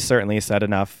think we've certainly said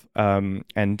enough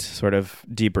and sort of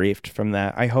debriefed from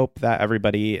that. I hope that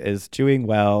everybody is doing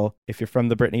well. If you're from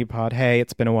the Britney Pod, hey,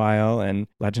 it's been a while, and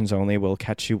Legends Only will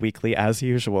catch you weekly as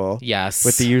usual. Yes.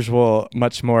 With the usual,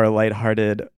 much more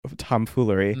lighthearted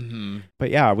tomfoolery. Mm-hmm. But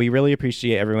yeah, we really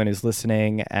appreciate everyone who's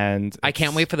listening, and I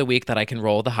can't wait for the week that I can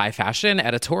roll the high fashion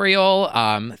editorial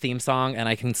theme song, and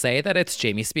I can say that it's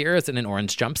Jamie Spears in an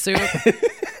orange jumpsuit.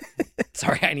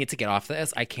 Sorry, I need to get off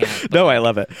this. I can't. No, I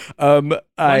love it. One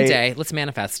day, let's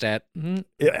manifest it. Mm-hmm.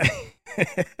 Yeah.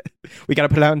 We got to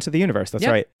put it out into the universe. That's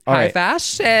right. All right.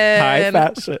 Fashion. High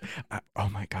fashion. Oh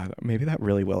my God. Maybe that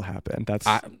really will happen. That's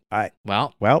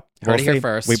well, we'll heard it see. here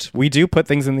first. We do put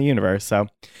things in the universe. So,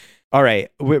 all right.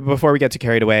 Before we get too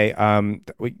carried away,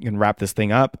 we can wrap this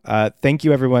thing up. Thank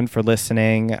you everyone for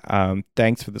listening.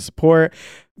 Thanks for the support.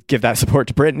 Give that support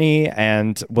to Britney,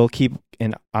 and we'll keep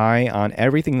an eye on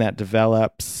everything that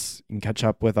develops. You can catch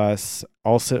up with us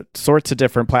also sorts of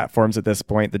different platforms at this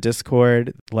point: the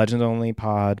Discord, Legend Only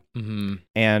Pod,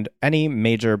 and any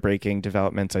major breaking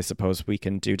developments. I suppose we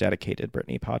can do dedicated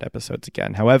Britney Pod episodes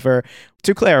again. However,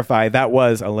 to clarify, that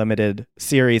was a limited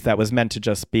series that was meant to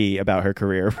just be about her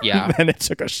career. Yeah. And it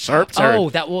took a sharp turn. Oh,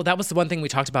 that was the one thing we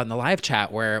talked about in the live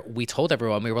chat, where we told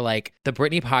everyone, we were like, the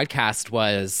Britney podcast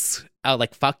was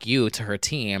like, fuck you to her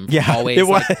team. Yeah, always, it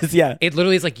was. Yeah, it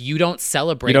literally is like, you don't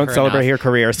celebrate her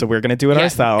career, so we're gonna do it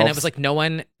ourselves. And it was like, no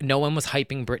one was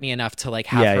hyping Britney enough to like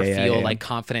have her feel like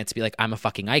confident to be like, I'm a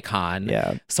fucking icon.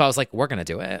 Yeah. So I was like, we're gonna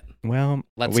do it. Well,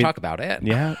 let's talk about it.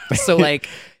 Yeah. So like,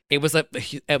 it was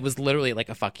literally like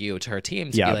a fuck you to her team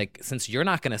to be like, since you're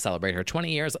not gonna celebrate her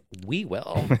 20 years, we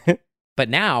will. But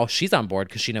now she's on board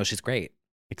because she knows she's great.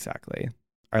 Exactly.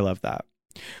 I love that.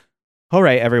 All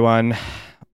right, everyone.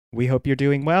 We hope you're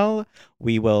doing well.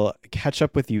 We will catch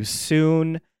up with you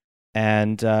soon.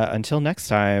 And until next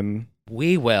time,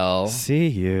 we will see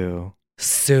you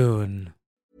soon.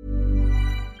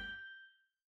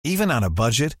 Even on a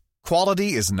budget,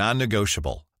 quality is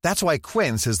non-negotiable. That's why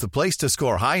Quince is the place to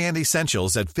score high-end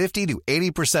essentials at 50 to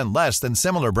 80% less than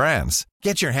similar brands.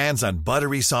 Get your hands on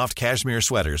buttery soft cashmere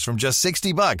sweaters from just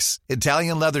 $60,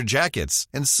 Italian leather jackets,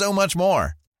 and so much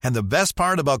more. And the best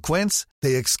part about Quince,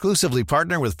 they exclusively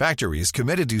partner with factories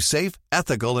committed to safe,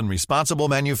 ethical, and responsible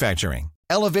manufacturing.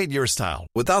 Elevate your style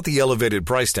without the elevated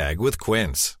price tag with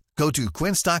Quince. Go to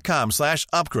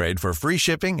quince.com/upgrade for free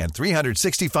shipping and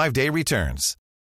 365-day returns.